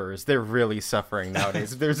insurers. They're really suffering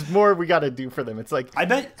nowadays. There's more we got to do for them. It's like I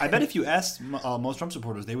bet if you asked most Trump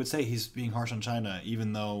supporters, they would say he's being harsh on China,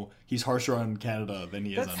 even though he's harsher on Canada than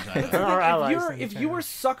he is on China. Our allies. If you were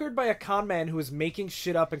suckered by a con man who is making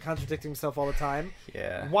shit up and contradicting himself all the time,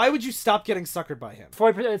 Yeah. why would you stop getting suckered by him?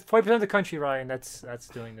 40% of the country, Ryan, that's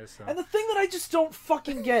doing this. So. And the thing that I just don't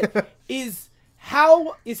fucking get is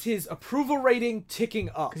how is his approval rating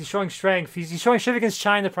ticking up? He's showing strength. He's showing strength against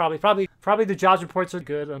China. Probably the jobs reports are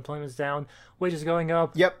good. Unemployment's down. Wages going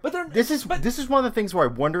up. Yep. But this is one of the things where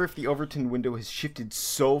I wonder if the Overton window has shifted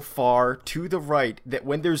so far to the right that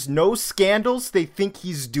when there's no scandals, they think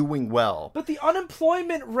he's doing well. But the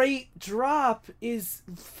unemployment rate drop is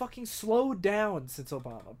fucking slowed down since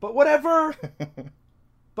Obama. But whatever.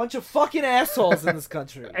 Bunch of fucking assholes in this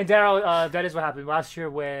country. And Daryl, that is what happened last year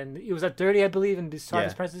when it was at 30, I believe, in the start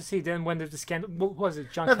of his presidency. Then when there's the scandal, what was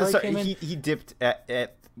it? John Kelly came in. He dipped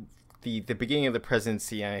at the beginning of the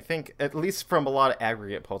presidency, and I think at least from a lot of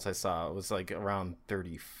aggregate polls I saw, it was like around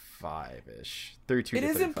 35-ish, 32. It to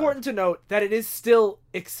is 35. important to note that it is still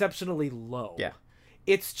exceptionally low. Yeah.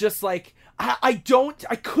 It's just like I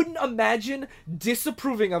couldn't imagine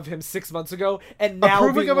disapproving of him 6 months ago and now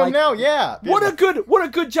Approving being of like, him now, yeah. What a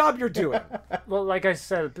good job you're doing. Well, like I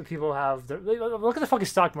said, people have look at the fucking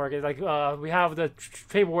stock market. Like we have the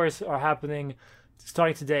trade wars are happening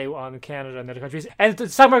starting today on Canada and other countries, and the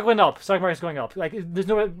stock market went up. Stock market's going up. Like there's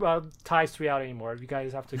no ties to reality anymore. You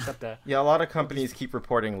guys have to accept that. Yeah, a lot of companies keep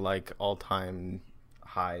reporting like all-time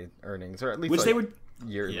high earnings, or at least Which like, they would.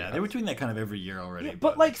 yearly. Yeah, they were doing that kind of every year already. Yeah,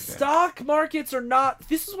 but like stock markets are not.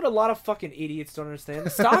 This is what a lot of fucking idiots don't understand.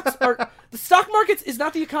 The stock markets is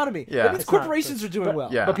not the economy. Yeah. That means It's not, corporations are doing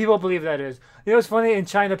well. Yeah. But people believe that is. It's funny in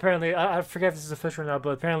China. Apparently, I forget if this is official or not,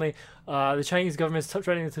 but apparently, the Chinese government is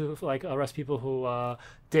trying to like arrest people who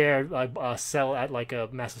dare sell at like a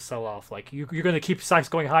massive sell-off. Like you're going to keep stocks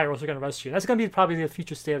going higher, or else we're going to arrest you. That's going to be probably the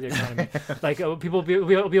future state of the economy. Like people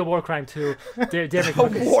will be a war crime too. Dare make A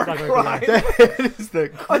war stock market crime. That is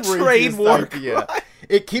the A trade craziest war idea.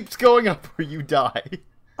 It keeps going up where you die.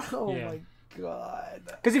 Oh Yeah. my god.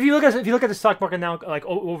 Because if you look at the stock market now, like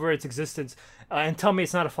over its existence, and tell me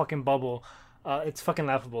it's not a fucking bubble, it's fucking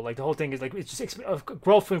laughable. Like the whole thing is like it's just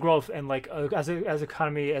growth and growth, and like as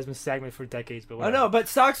economy has been stagnant for decades. But I whatever. know, but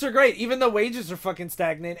stocks are great. Even though wages are fucking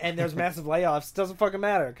stagnant and there's massive layoffs, it doesn't fucking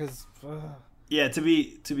matter because. Yeah, to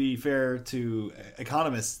be fair to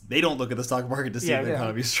economists, they don't look at the stock market to see if the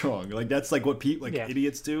economy's strong. Like that's like what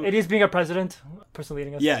idiots do. It is being a president, person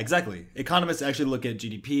leading us. Yeah, exactly. Economists actually look at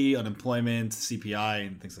GDP, unemployment, CPI,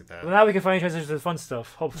 and things like that. Well, now we can finally transition to the fun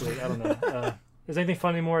stuff. Hopefully, I don't know. Is anything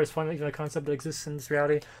fun anymore? Is fun even a concept that exists in this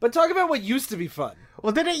reality? But talk about what used to be fun.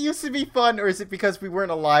 Well, did it used to be fun, or is it because we weren't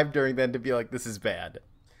alive during then to be like, this is bad?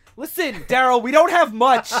 Listen, Daryl, we don't have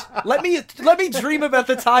much. Let me dream about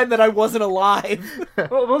the time that I wasn't alive.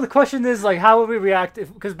 well, the question is like, how would we react?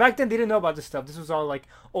 Because back then they didn't know about this stuff. This was all like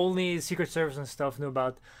only Secret Service and stuff knew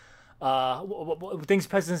about. Things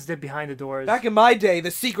presidents did behind the doors. Back in my day,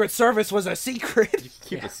 the Secret Service was a secret.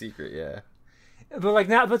 Keep a secret, yeah. But like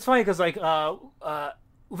now, but it's funny because like Obama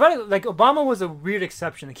was a weird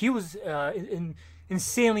exception. Like he was in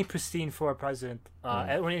insanely pristine for a president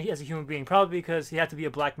when he, as a human being. Probably because he had to be a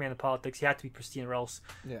black man in politics. He had to be pristine, or else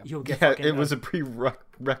he would get fucking. It was a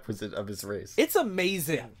prerequisite of his race. It's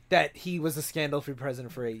amazing that he was a scandal-free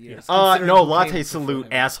president for 8 years. No, considering he latte came salute, before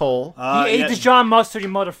him. asshole. He ate the John Mustard, you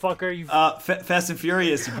motherfucker. You. Fast and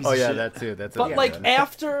Furious. You piece Oh of yeah, shit. that too. That's But it. like Yeah.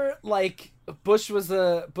 after like Bush was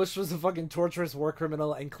a fucking torturous war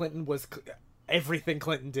criminal, and Clinton was everything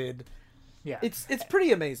Clinton did. Yeah. It's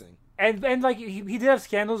pretty amazing. And like he did have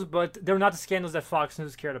scandals, but they were not the scandals that Fox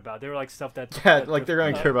News cared about. They were like stuff that like they're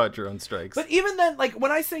gonna care about drone strikes. But even then, like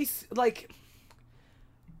when I say like,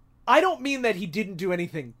 I don't mean that he didn't do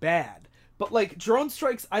anything bad. But like drone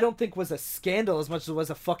strikes, I don't think was a scandal as much as it was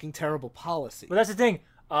a fucking terrible policy. But that's the thing.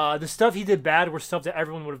 The stuff he did bad were stuff that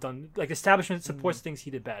everyone would have done. Like the establishment supports things he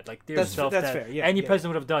did bad. Like there's That's stuff that fair, yeah, any yeah.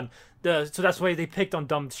 president would have done. So that's why they picked on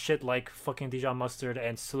dumb shit like fucking Dijon mustard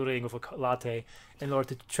and saluting with a latte in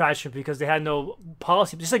order to trash him because they had no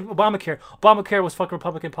policy. Just like Obamacare. Obamacare was fucking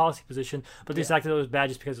Republican policy position, but they decided it was bad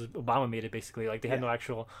just because Obama made it. Basically, like they had no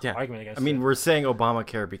actual argument against. I mean, it. we're saying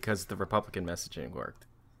Obamacare because the Republican messaging worked.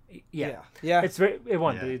 Yeah. Yeah. It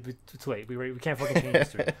won. Yeah. It's late. We can't fucking change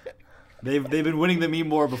history. They've been winning the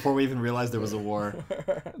meme war before we even realized there was a war.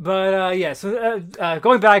 But so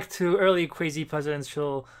going back to early crazy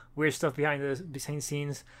presidential weird stuff behind the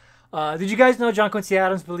scenes. Did you guys know John Quincy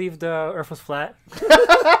Adams believed the Earth was flat?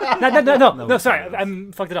 No, sorry,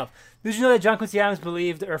 I'm fucked it up. Did you know that John Quincy Adams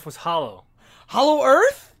believed the Earth was hollow? Hollow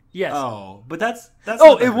Earth? Yes. Oh, but that's.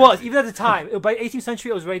 Oh, it was even at the time. By 18th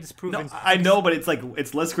century, it was already disproven. No, I know, but it's like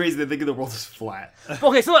it's less crazy than thinking the world is flat.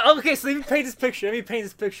 Okay, so let me paint this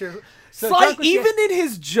picture. So It's like John Quincy- even in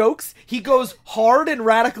his jokes, he goes hard and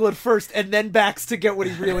radical at first, and then backs to get what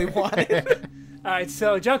he really wanted. All right,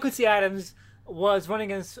 so John Quincy Adams was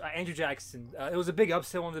running against Andrew Jackson. It was a big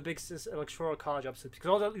upset, one of the big electoral college upsets, because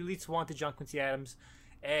all the elites wanted John Quincy Adams,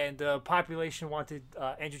 and the population wanted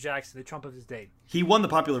Andrew Jackson, the Trump of his day. He won the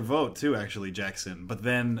popular vote too, actually, Jackson. But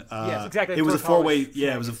then Yes, exactly. it was a Electoral four-way. college.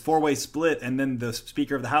 Yeah, it was a four-way split, and then the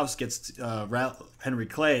Speaker of the House gets Henry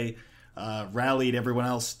Clay rallied everyone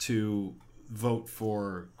else to vote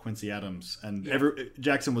for Quincy Adams, and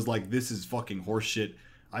Jackson was like, "This is fucking horseshit.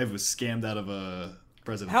 I was scammed out of a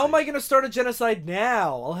presidency." How am I going to start a genocide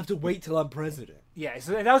now? I'll have to wait till I'm president. Yeah,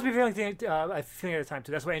 so and that was my feeling at the time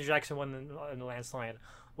too. That's why Andrew Jackson won in the landslide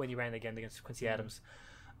when he ran again against Quincy Adams.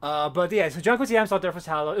 But yeah, so John Quincy Adams thought the Earth was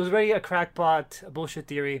hollow. It was already a crackpot, a bullshit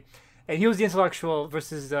theory, and he was the intellectual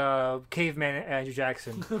versus caveman Andrew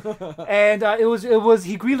Jackson. And it was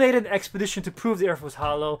he relayed an expedition to prove the Earth was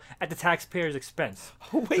hollow at the taxpayer's expense.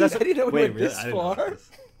 Wait, I didn't know it went really? this I didn't know far. this.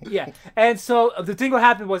 Yeah, and so the thing what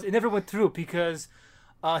happened was it never went through because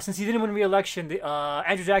since he didn't win re-election,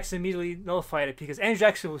 Andrew Jackson immediately nullified it because Andrew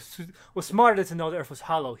Jackson was smarter to know the Earth was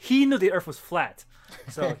hollow. He knew the Earth was flat,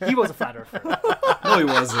 so he was a flat earther. No, he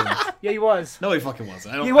wasn't. Yeah, he was. No, he fucking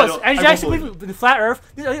wasn't. I don't, He was. I don't, Andrew I won't Jackson believe believed in the flat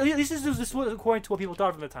Earth. This was according to what people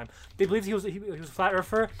thought from the time. They believed he was a flat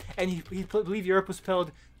earther, and he believed the Earth was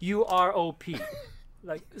spelled UROP.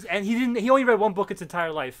 Like, and he only read one book its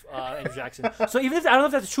entire life, Andrew Jackson. So even if I don't know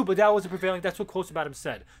if that's true, but that was the prevailing. That's what quotes about him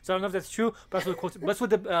said. So I don't know if that's true, but that's what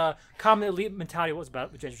the common elite mentality was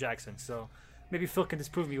about Andrew Jackson. So maybe Phil can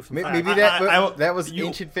disprove me with some facts. Maybe that was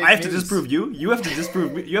ancient fake I have to news. disprove you. You have to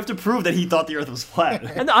disprove. You have to prove that he thought the Earth was flat.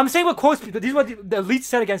 And I'm saying what quotes. These are what the elite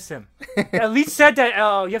said against him. The elite said that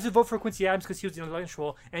you have to vote for Quincy Adams because he was the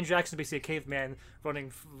intellectual. Andrew Jackson basically a caveman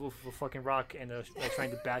running with a fucking rock and trying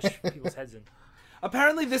to bash people's heads in.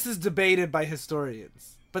 Apparently, this is debated by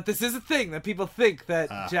historians, but this is a thing that people think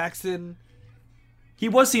that Jackson. He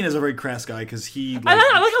was seen as a very crass guy because he. I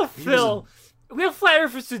like how Phil. We have flat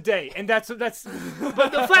earthers today, and that's but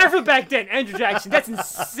the flat earther back then, Andrew Jackson. That's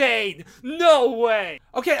insane. No way.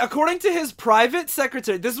 Okay, according to his private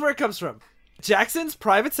secretary, this is where it comes from. Jackson's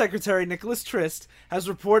private secretary, Nicholas Trist,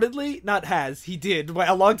 he did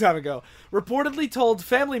a long time ago, reportedly told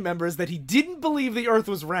family members that he didn't believe the Earth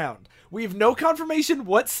was round. We have no confirmation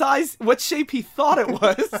what shape he thought it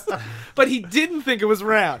was, but he didn't think it was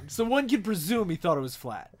round. So one can presume he thought it was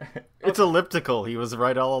flat. It's elliptical. He was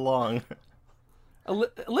right all along.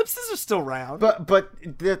 Ellipses are still round. But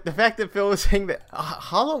the fact that Phil was saying that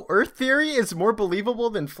hollow Earth theory is more believable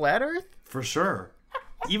than flat Earth? For sure.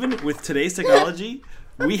 Even with today's technology,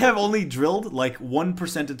 we have only drilled like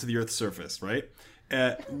 1% into the Earth's surface, right?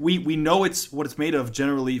 We know what it's made of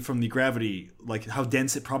generally from the gravity, like how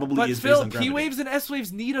dense it probably But is based Phil, on gravity. P waves and S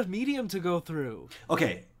waves need a medium to go through.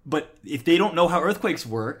 Okay, but if they don't know how earthquakes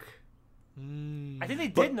work, I think they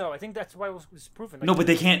did know. I think that's why it was proven. Like, No, but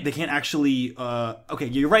they can't actually. Okay,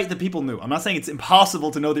 you're right. The people knew. I'm not saying it's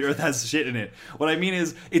impossible to know the Earth has shit in it. What I mean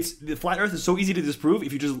is, the flat Earth is so easy to disprove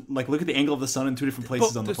if you just like look at the angle of the sun in two different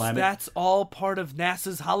places on the planet. That's all part of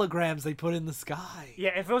NASA's holograms they put in the sky.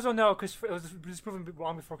 Yeah, if those don't know, because it was proven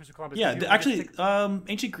wrong before Christopher Columbus. Yeah, actually,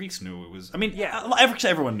 ancient Greeks knew it was. I mean,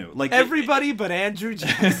 everyone knew. Like Everybody but Andrew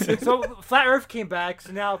Jackson. So flat Earth came back.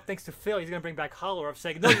 So now, thanks to Phil, he's gonna bring back Hollow Earth,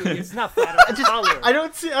 saying no, it's not flat Earth. It's Hollow Earth. I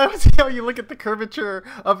don't see how you look at the curvature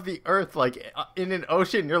of the Earth. Like in an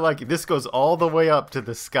ocean, you're like, this goes all the way up to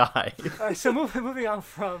the sky. So moving on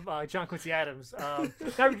from John Quincy Adams. Now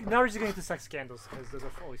we're just getting into sex scandals because those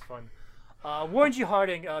are always fun. Warren G.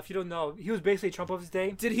 Harding, if you don't know, he was basically Trump of his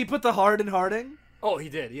day. Did he put the hard in Harding? Oh, he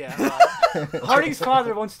did, yeah. Harding's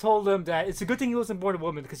father once told him that it's a good thing he wasn't born a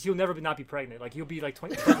woman because he'll never not be pregnant. Like, he'll be like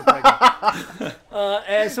 20 pregnant.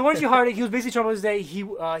 And so Warren G. Harding, he was basically Trump of his day. He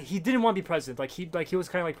didn't want to be president. He was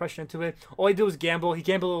kind of like pressured into it. All he did was gamble. He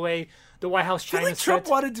gambled away the White House China I feel like Trump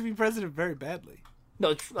set. wanted to be president very badly.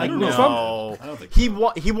 No, like know. Trump. No, I don't think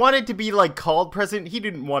he wanted to be like called president. He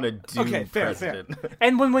didn't want to do Okay, fair. president.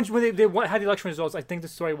 And when they had the election results, I think the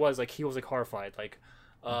story was like he was like horrified, like,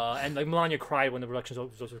 and like Melania cried when the election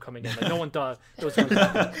results were coming in. Like no one thought it was going to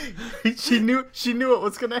happen. she knew what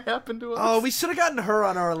was going to happen to us. Oh, we should have gotten her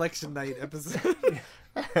on our election night episode.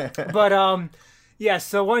 But yeah.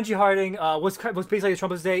 So Warren G. Harding was basically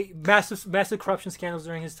Trump's day. Massive corruption scandals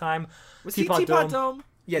during his time. Was he Teapot Dome?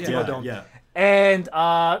 Yeah, Teapot Dome. Yeah. And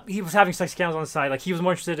he was having sex scandals on the side. Like he was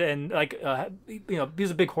more interested in like he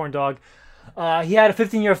was a big horn dog. He had a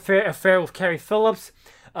 15-year affair with Carrie Phillips.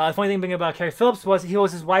 The funny thing about Carrie Phillips was he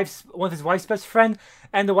was one of his wife's best friend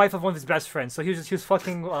and the wife of one of his best friends. So he was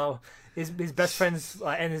fucking his best friend's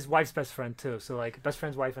and his wife's best friend too. So like best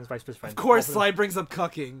friend's wife and his wife's best friend. Of course, Sly brings up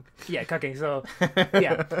cucking. Yeah, cucking. So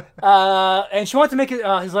yeah, and she wanted to make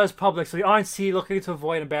his letters public. So the RNC, looking to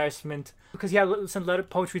avoid embarrassment, because he had some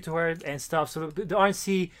poetry to her and stuff. So the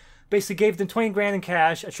RNC basically gave them $20,000 in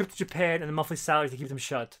cash, a trip to Japan, and a monthly salary to keep them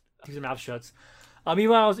their mouth shut.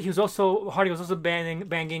 Meanwhile, Harding was also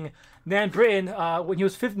banging Nan Britton when he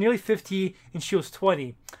was nearly 50 and she was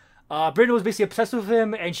 20. Britton was basically obsessed with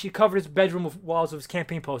him, and she covered his bedroom with walls of his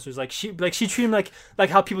campaign posters. Like she treated him like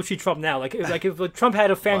how people treat Trump now. Like if Trump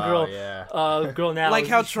had a fangirl girl now. Like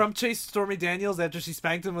how Trump chased Stormy Daniels after she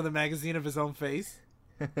spanked him with a magazine of his own face.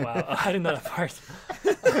 Wow, I didn't know that part.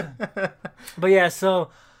 But yeah,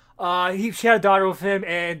 so she had a daughter with him,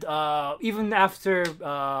 and even after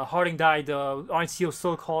Harding died, the RNC was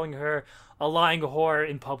still calling her a lying whore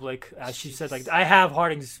in public. She said, like, I have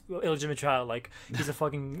Harding's illegitimate child. Like, he's a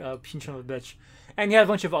fucking pinch of a bitch. And he had a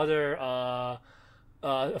bunch of other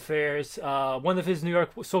affairs. One of his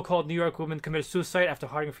so-called New York women committed suicide after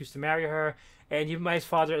Harding refused to marry her. And he met his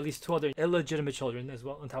father at least 2 other illegitimate children as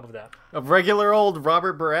well, on top of that. A regular old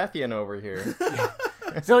Robert Baratheon over here.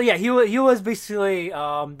 So yeah, he was basically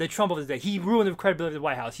the Trump of the day. He ruined the credibility of the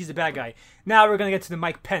White House. He's the bad guy. Now we're gonna get to the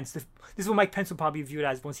Mike Pence. This is what Mike Pence will probably be viewed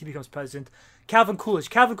as once he becomes president. Calvin Coolidge.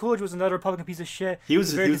 Calvin Coolidge was another Republican piece of shit. He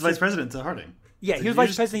was vice president to Harding. Yeah, he was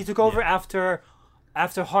vice president. He took over after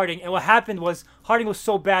Harding. And what happened was Harding was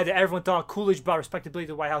so bad that everyone thought Coolidge brought respectability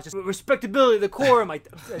to the White House. Just respectability, the quorum. I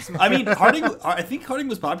mean, I think Harding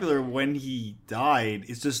was popular when he died.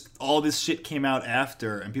 It's just all this shit came out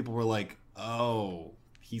after, and people were like, oh,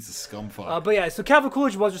 he's a scumfuck. But yeah, so Calvin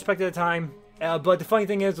Coolidge was respected at the time. But the funny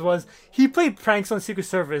thing was he played pranks on the Secret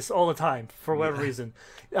Service all the time for whatever reason.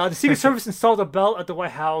 The Secret Service installed a belt at the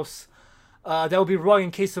White House that would be rung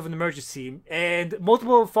in case of an emergency, and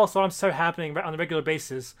multiple false alarms started happening on a regular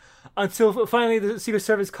basis until finally the Secret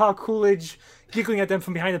Service caught Coolidge giggling at them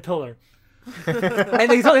from behind a pillar. And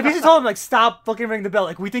they basically told him, like, stop fucking ringing the bell.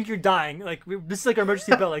 Like, we think you're dying. Like, this is like an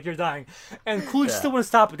emergency bell. Like, you're dying. And Coolidge still wouldn't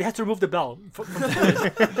stop it. They had to remove the bell from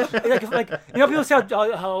like, you know, people say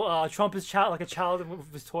how Trump is like a child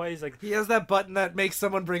with his toys. Like, He has that button that makes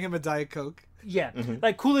someone bring him a Diet Coke. yeah,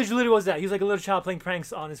 like Coolidge literally was that. He was like a little child playing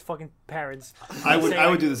pranks on his fucking parents. I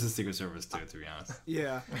would do this as Secret Service too, to be honest.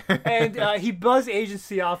 Yeah. And he buzzed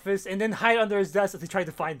agency office and then hide under his desk as they tried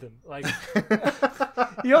to find him. Like,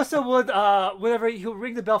 he also would whenever he'll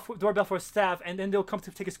ring the doorbell for his staff, and then they'll come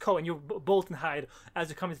to take his coat, and you'll bolt and hide as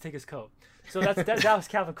they're coming to take his coat. So that was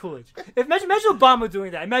Calvin Coolidge. Imagine Obama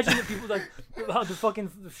doing that. Imagine if people like how the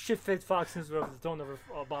fucking shit-faced Fox News were thrown over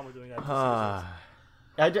Obama doing that.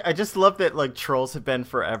 I just love that, like, trolls have been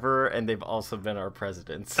forever, and they've also been our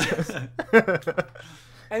presidents. And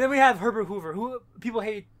then we have Herbert Hoover, who people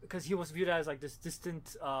hate because he was viewed as like this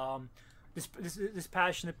distant this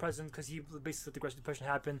passionate president because he basically let the Great Depression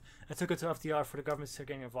happen and took it to FDR for the government to start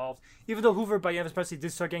getting involved. Even though Hoover, by the end of his presidency,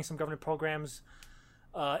 did start getting some government programs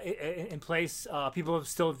in place, people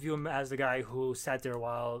still view him as the guy who sat there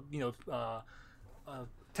while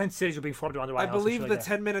 10 cities were being formed around the White I House. believe the like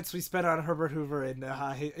 10 minutes we spent on Herbert Hoover in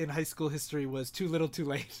high school history was too little, too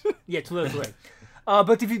late. Yeah, too little, too late.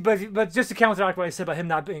 But just to counteract what I said about him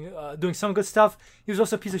not being doing some good stuff, he was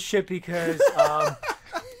also a piece of shit because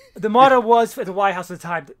the motto was at the White House at the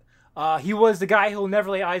time, he was the guy who will never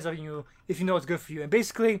lay eyes on you if you know it's good for you. And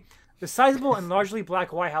basically, the sizable and largely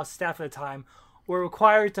black White House staff at the time were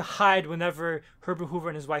required to hide whenever Herbert Hoover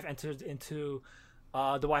and his wife entered into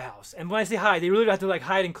the White House. And when I say hide, they really had to like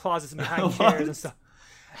hide in closets and behind chairs and stuff.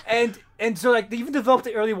 And so like they even developed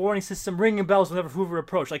the early warning system, ringing bells whenever Hoover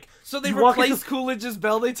approached. Like So they you walk replaced Coolidge's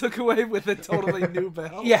bell they took away with a totally new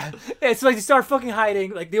bell? Yeah, so like they start fucking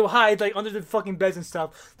hiding. Like they will hide like under the fucking beds and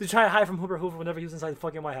stuff to try to hide from Hoover whenever he was inside the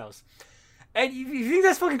fucking White House. And you think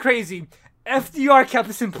that's fucking crazy? FDR kept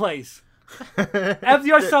this in place.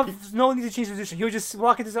 FDR stuff, no one needs to change position. He would just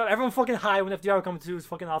walk into everyone fucking hide when FDR would come into his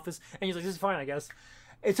fucking office, and he's like, "This is fine, I guess."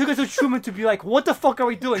 It took us to Truman to be like, "What the fuck are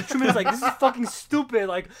we doing?" Truman's like, "This is fucking stupid.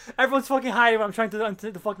 Like everyone's fucking hiding when I'm trying to enter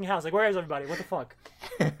the fucking house. Like where is everybody? What the fuck?"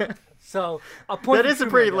 So a point. That is a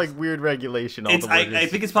pretty like weird regulation. I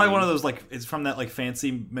think it's probably one of those like it's from that like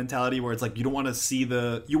fancy mentality where it's like you don't want to see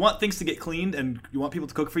you want things to get cleaned and you want people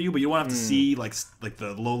to cook for you, but you don't want to have to see like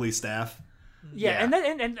the lowly staff. Yeah. And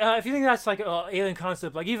then if you think that's like an alien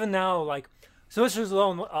concept, like even now, like Sylvester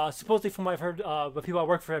Stallone, supposedly from what I've heard, the people that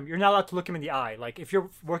work for him, you're not allowed to look him in the eye. Like if you're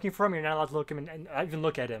working for him, you're not allowed to look him and even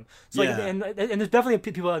look at him. So like, and there's definitely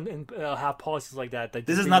people that have policies like that.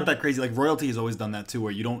 This is not that crazy. Like royalty has always done that too,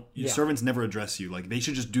 where servants never address you. Like they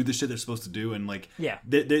should just do the shit they're supposed to do, and like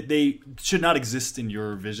they should not exist in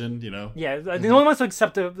your vision. You know? Yeah, no one wants to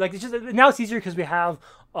accept it. Like it's just now it's easier because we have.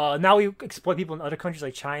 Now we exploit people in other countries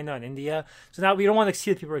like China and India. So now we don't want to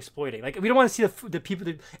see the people we're exploiting. Like we don't want to see the people,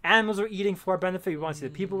 the animals we're eating for our benefit. We want to see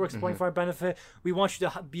the people we're exploiting for our benefit. We want you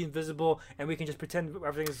to be invisible, and we can just pretend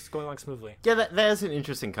everything is going along smoothly. Yeah, that is an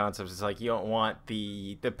interesting concept. It's like you don't want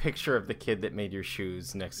the picture of the kid that made your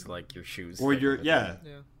shoes next to like your shoes. Or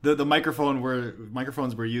the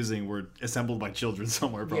microphones we're using were assembled by children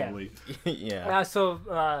somewhere probably. Yeah.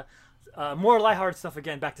 More lighthearted stuff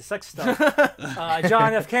again. Back to sex stuff.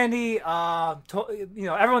 John F. Kennedy.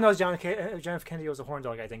 Everyone knows John F. Kennedy was a horn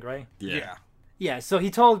dog. I think, right? Yeah. Yeah. So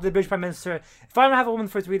he told the British Prime Minister, "If I don't have a woman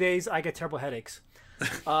for 3 days, I get terrible headaches."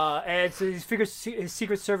 And so his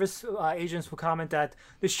Secret Service agents will comment that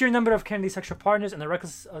the sheer number of Kennedy's sexual partners and the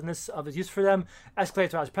recklessness of his use for them escalated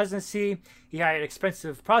throughout his presidency. He hired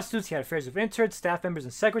expensive prostitutes. He had affairs with interns, staff members,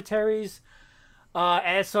 and secretaries.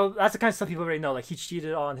 And so that's the kind of stuff people already know. Like he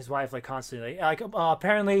cheated on his wife like constantly. Like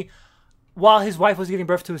apparently, while his wife was giving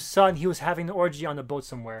birth to his son, he was having an orgy on a boat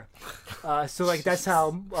somewhere. So like that's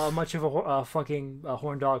how much of a fucking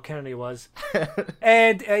horn dog Kennedy was.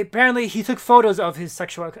 And apparently he took photos of his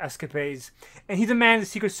sexual escapades, and he demanded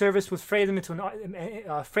the Secret Service would frame them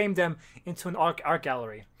into an art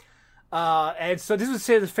gallery. And so this was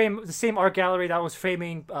the same art gallery that was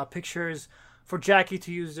framing pictures for Jackie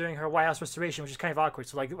to use during her White House restoration, which is kind of awkward.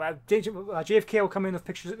 So like JFK will come in with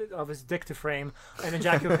pictures of his dick to frame, and then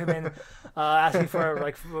Jackie will come in asking for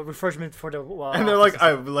like refurbishment for the. And they're like,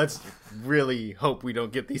 let's really hope we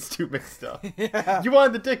don't get these two mixed up. Yeah. You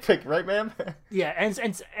wanted the dick pic, right, ma'am? Yeah, and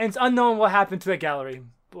it's unknown what happened to the gallery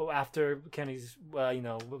after Kennedy's,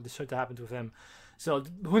 the shit that happened with him. So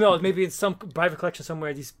who knows? Maybe in some private collection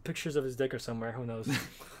somewhere, these pictures of his dick are somewhere. Who knows?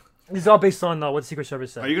 This is all based on what the Secret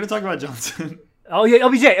Service said. Are you going to talk about Johnson? Oh, yeah,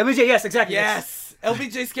 LBJ, yes, exactly. Yes,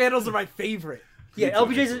 LBJ scandals are my favorite. Yeah,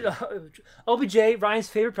 LBJ, Ryan's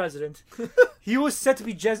favorite president. He was said to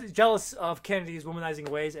be jealous of Kennedy's womanizing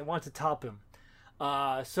ways and wanted to top him.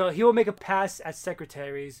 So he will make a pass at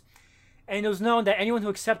secretaries. And it was known that anyone who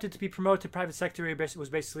accepted to be promoted to private secretary was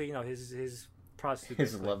basically, his prostitute.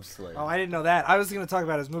 His love slave. Oh, I didn't know that. I was going to talk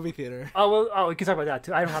about his movie theater. We can talk about that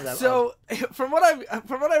too. I don't have that. So, from what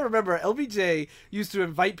I remember, LBJ used to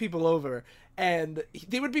invite people over, and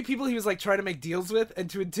they would be people he was like trying to make deals with, and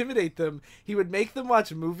to intimidate them, he would make them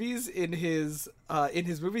watch movies in his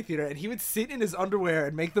movie theater, and he would sit in his underwear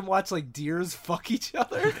and make them watch like deers fuck each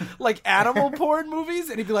other, like animal porn movies,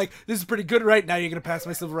 and he'd be like, "This is pretty good, right? Now you're gonna pass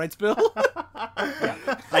my civil rights bill."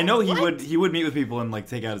 I know he would meet with people and like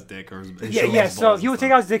take out his dick or his yeah. So he would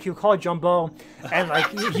take out his dick. He would call it Jumbo, and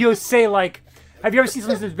like he would say like, "Have you ever seen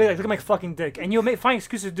something that's big? Like, look at my fucking dick." And you'll find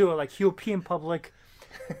excuses to do it. Like he'll pee in public.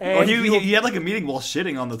 Or he had like a meeting while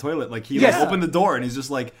shitting on the toilet. Like he opened the door and he's just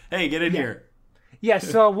like, "Hey, get in here." Yeah.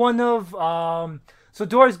 So one of So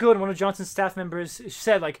Doris Good, one of Johnson's staff members,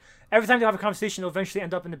 said like every time they have a conversation, they'll eventually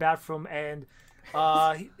end up in the bathroom, and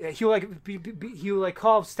he'll like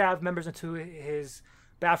call staff members into his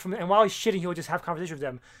bathroom, and while he's shitting, he'll just have conversation with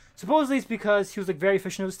them. Supposedly, it's because he was like very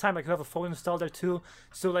efficient at this time. Like, he'll have a phone installed there too.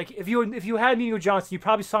 So like, if you had a meeting with Johnson, you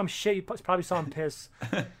probably saw him shit. You probably saw him piss.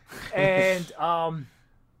 And one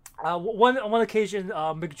occasion,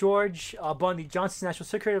 McGeorge Bundy, Johnson's national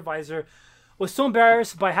security advisor, was so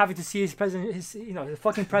embarrassed by having to see his president, the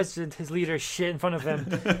fucking president, his leader, shit in front of him,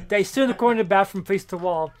 that he stood in the corner of the bathroom, face to the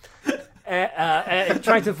wall,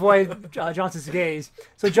 trying to avoid Johnson's gaze.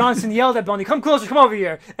 So Johnson yelled at Bundy, "Come closer, come over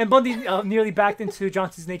here!" And Bundy nearly backed into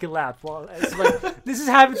Johnson's naked lap. Well, it's like, this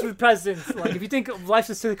happens with presidents. Like, if you think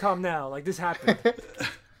life's a sitcom now, like, this happened.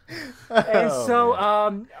 And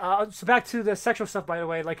so back to the sexual stuff, by the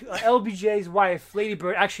way. Like, LBJ's wife, Lady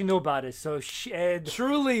Bird, actually knew about it. So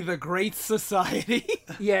truly the great society.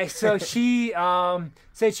 Yeah, so she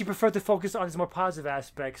said she preferred to focus on his more positive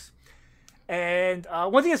aspects. And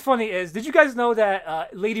one thing that's funny is, did you guys know that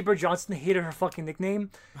Lady Bird Johnson hated her fucking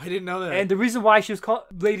nickname? I didn't know that. And the reason why she was called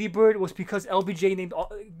Lady Bird was because LBJ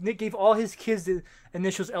Nick gave all his kids the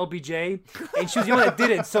initials LBJ, and she was the only one that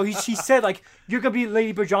didn't. So she said, like, "You're gonna be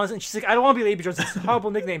Lady Bird Johnson." And she's like, "I don't want to be Lady Bird Johnson. It's a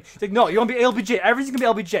horrible nickname." He's like, "No, you're gonna be LBJ. Everything's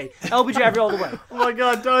gonna be LBJ. LBJ all the way." Oh my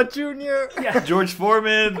God, Don Jr. Yeah. George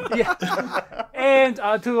Foreman. Yeah. And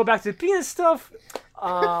to go back to the penis stuff,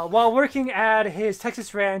 while working at his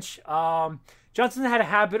Texas ranch, Johnson had a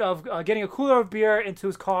habit of getting a cooler of beer into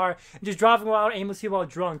his car and just driving around aimlessly while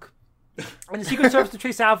drunk. And the Secret Service to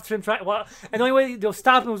chase after him. And the only way they'll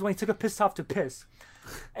stop him was when he took a piss stop to piss.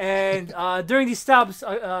 And during these stops,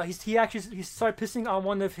 he started pissing on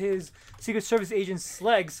one of his Secret Service agent's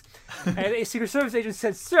legs. And a Secret Service agent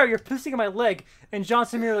said, "Sir, you're pissing on my leg." And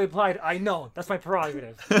Johnson merely replied, "I know. That's my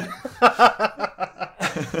prerogative."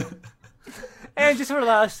 And just for the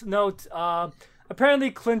last note,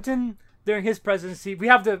 apparently Clinton, during his presidency, we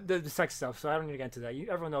have the sex stuff, so I don't need to get into that.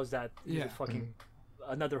 Everyone knows that. He's a fucking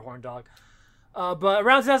another horn dog. But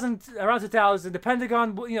around 2000, the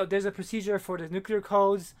Pentagon, there's a procedure for the nuclear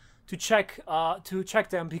codes to check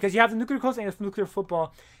them, because you have the nuclear codes and the nuclear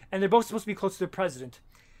football, and they're both supposed to be close to the president.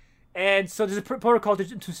 And so there's a protocol to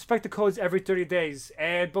inspect the codes every 30 days.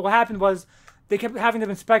 But what happened was, they kept having them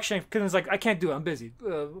inspection. Clinton's like, "I can't do it. I'm busy.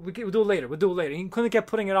 We'll do it later. We'll do it later." And Clinton kept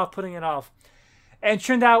putting it off. And it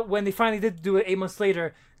turned out when they finally did do it 8 months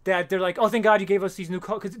later, that they're like, "Oh, thank God you gave us these new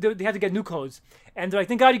codes," because they had to get new codes. And they're like,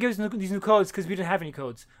 "Thank God you gave us these new codes, because we didn't have any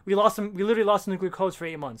codes. We lost them. We literally lost the nuclear codes for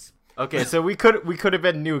 8 months." Okay, so we could have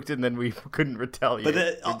been nuked, and then we couldn't retaliate. But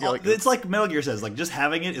it's like Metal Gear says, like, just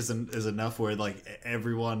having it is enough where, like,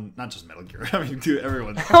 everyone, not just Metal Gear, I mean,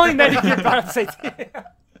 everyone. Only Metal Gear brought up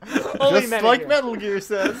Only just like Metal Gear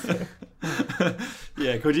says.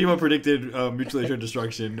 Yeah, Kojima predicted mutually assured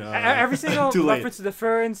destruction. Every single too late. reference to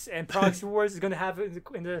Deference and Proxy Wars is going to have it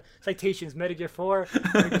in the citations. Metal Gear 4,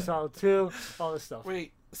 Metal Gear Solid 2, all this stuff.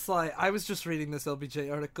 Wait, Sly, I was just reading this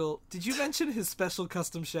LBJ article. Did you mention his special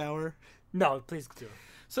custom shower? No, please do.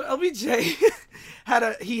 So LBJ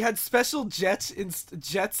had special jets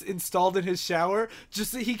installed in his shower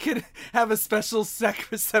just so he could have a special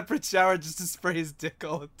separate shower just to spray his dick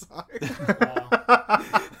all the time. Wow.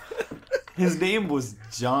 His name was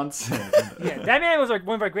Johnson. Yeah, that man was like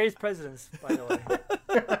one of our greatest presidents, by the way.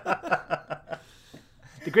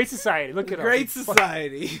 The Great Society. Look it up. Great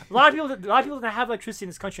Society. A lot of people didn't have electricity in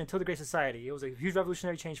this country until the Great Society. It was a huge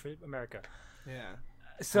revolutionary change for America. Yeah.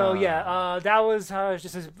 So that was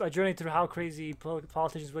just a journey through how crazy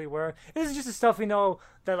politicians really were. This is just the stuff we know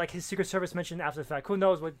that, like, his Secret Service mentioned after the fact. Who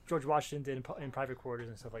knows what George Washington did in private quarters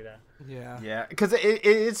and stuff like that. Yeah, because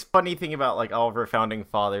it's funny thing about, like, all of our founding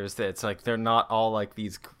fathers, that it's like they're not all like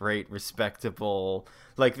these great respectable,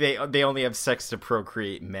 like they only have sex to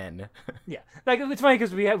procreate men. Yeah, like, it's funny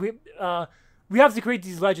because we have to create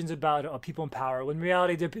these legends about people in power, when in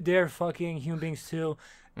reality they're fucking human beings too.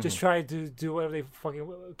 Just try to do whatever they fucking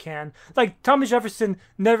can. Like, Thomas Jefferson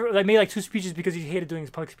never made 2 speeches because he hated doing his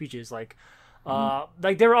public speeches. Like,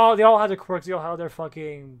 like they all had their quirks. They all had their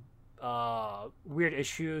fucking weird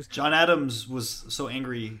issues. John Adams was so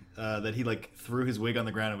angry that he, like, threw his wig on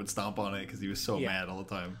the ground and would stomp on it because he was so mad all the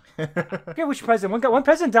time. Okay, which president? One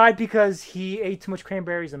president died because he ate too much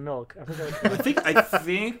cranberries and milk. I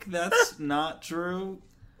think that's not true.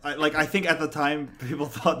 I think at the time people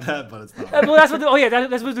thought that, but it's not. Well, that's what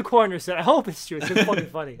the coroner said. I hope it's true. It's fucking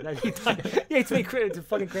funny that he ate too many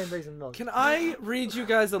fucking cranberries and milk. Can I read you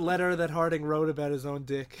guys a letter that Harding wrote about his own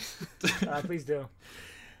dick? Please do.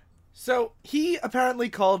 So he apparently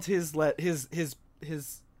called his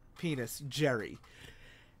penis Jerry,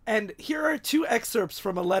 and here are 2 excerpts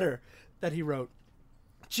from a letter that he wrote.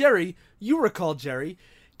 Jerry, you recall Jerry,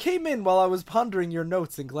 came in while I was pondering your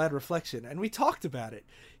notes in glad reflection, and we talked about it.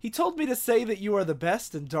 He told me to say that you are the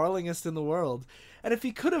best and darlingest in the world, and if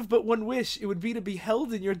he could have but one wish, it would be to be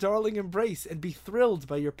held in your darling embrace and be thrilled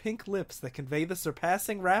by your pink lips that convey the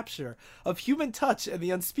surpassing rapture of human touch and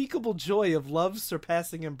the unspeakable joy of love's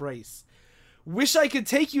surpassing embrace. Wish I could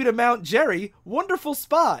take you to Mount Jerry, wonderful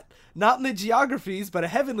spot, not in the geographies, but a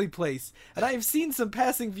heavenly place, and I have seen some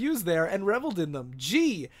passing views there and reveled in them.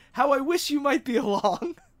 Gee, how I wish you might be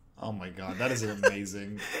along. Oh my god, that is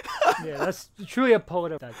amazing. Yeah, that's truly a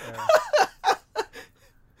poet of that era.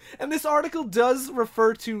 And this article does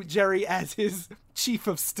refer to Jerry as his chief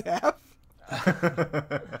of staff.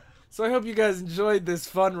 So I hope you guys enjoyed this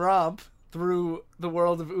fun romp through the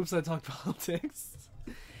world of Oops, I Talk Politics.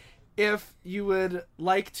 If you would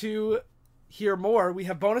like to hear more, we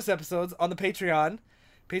have bonus episodes on the Patreon,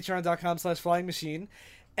 patreon.com/flyingmachine.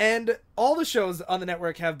 And all the shows on the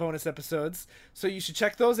network have bonus episodes, so you should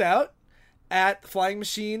check those out at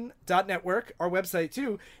flyingmachine.network, our website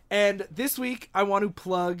too. And this week, I want to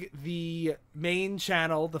plug the main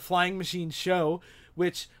channel, The Flying Machine Show,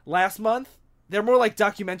 which last month, they're more like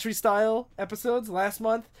documentary style episodes. Last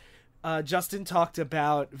month, Justin talked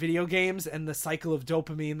about video games and the cycle of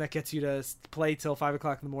dopamine that gets you to play till 5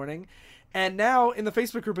 o'clock in the morning. And now in the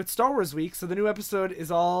Facebook group, it's Star Wars Week, so the new episode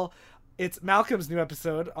is it's Malcolm's new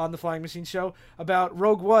episode on the Flying Machine Show about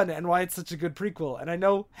Rogue One and why it's such a good prequel. And I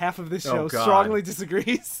know half of this show strongly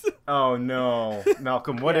disagrees. Oh no,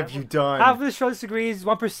 Malcolm, what have you done? Half of the show disagrees.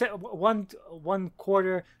 1%, one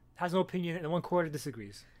quarter has no opinion, and 1/4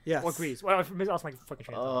 disagrees. Yes. Or agrees. Well, that's my fucking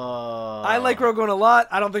train. I like Rogue One a lot.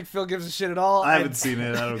 I don't think Phil gives a shit at all. I haven't seen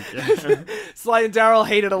it. I don't care. Sly and Daryl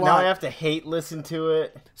hate it a lot. Now I have to listen to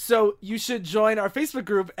it. So you should join our Facebook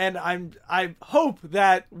group, and I hope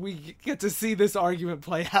that we get to see this argument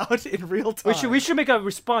play out in real time. We should make a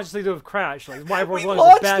response to the Crash. Like why we Rogue One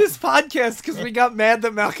launched is bad. this podcast because we got mad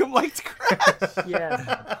that Malcolm liked Crash.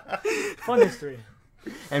 Yeah. Fun history.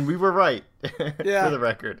 And we were right, Yeah. for the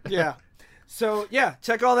record. Yeah. So, yeah,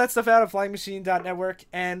 check all that stuff out at flyingmachine.network.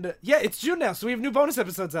 And, yeah, it's June now, so we have new bonus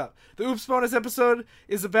episodes up. The Oops bonus episode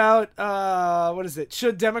is about, what is it?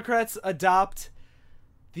 Should Democrats adopt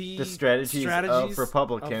the strategies of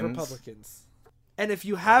Republicans. And if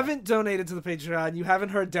you haven't donated to the Patreon, you haven't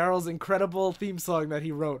heard Daryl's incredible theme song that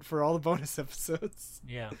he wrote for all the bonus episodes.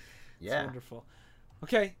 Yeah. It's wonderful.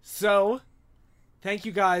 Okay, so thank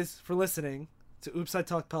you guys for listening to Oops, I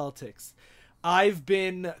Talk Politics. I've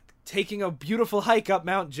been taking a beautiful hike up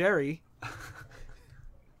Mount Jerry.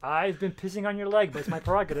 I've been pissing on your leg, but it's my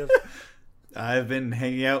prerogative. I've been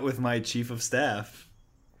hanging out with my chief of staff.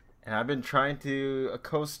 And I've been trying to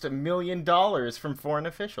coast $1 million from foreign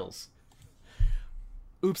officials.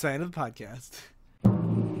 Oops, I ended the podcast.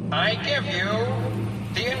 I give you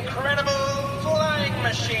the incredible flying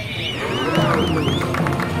machine.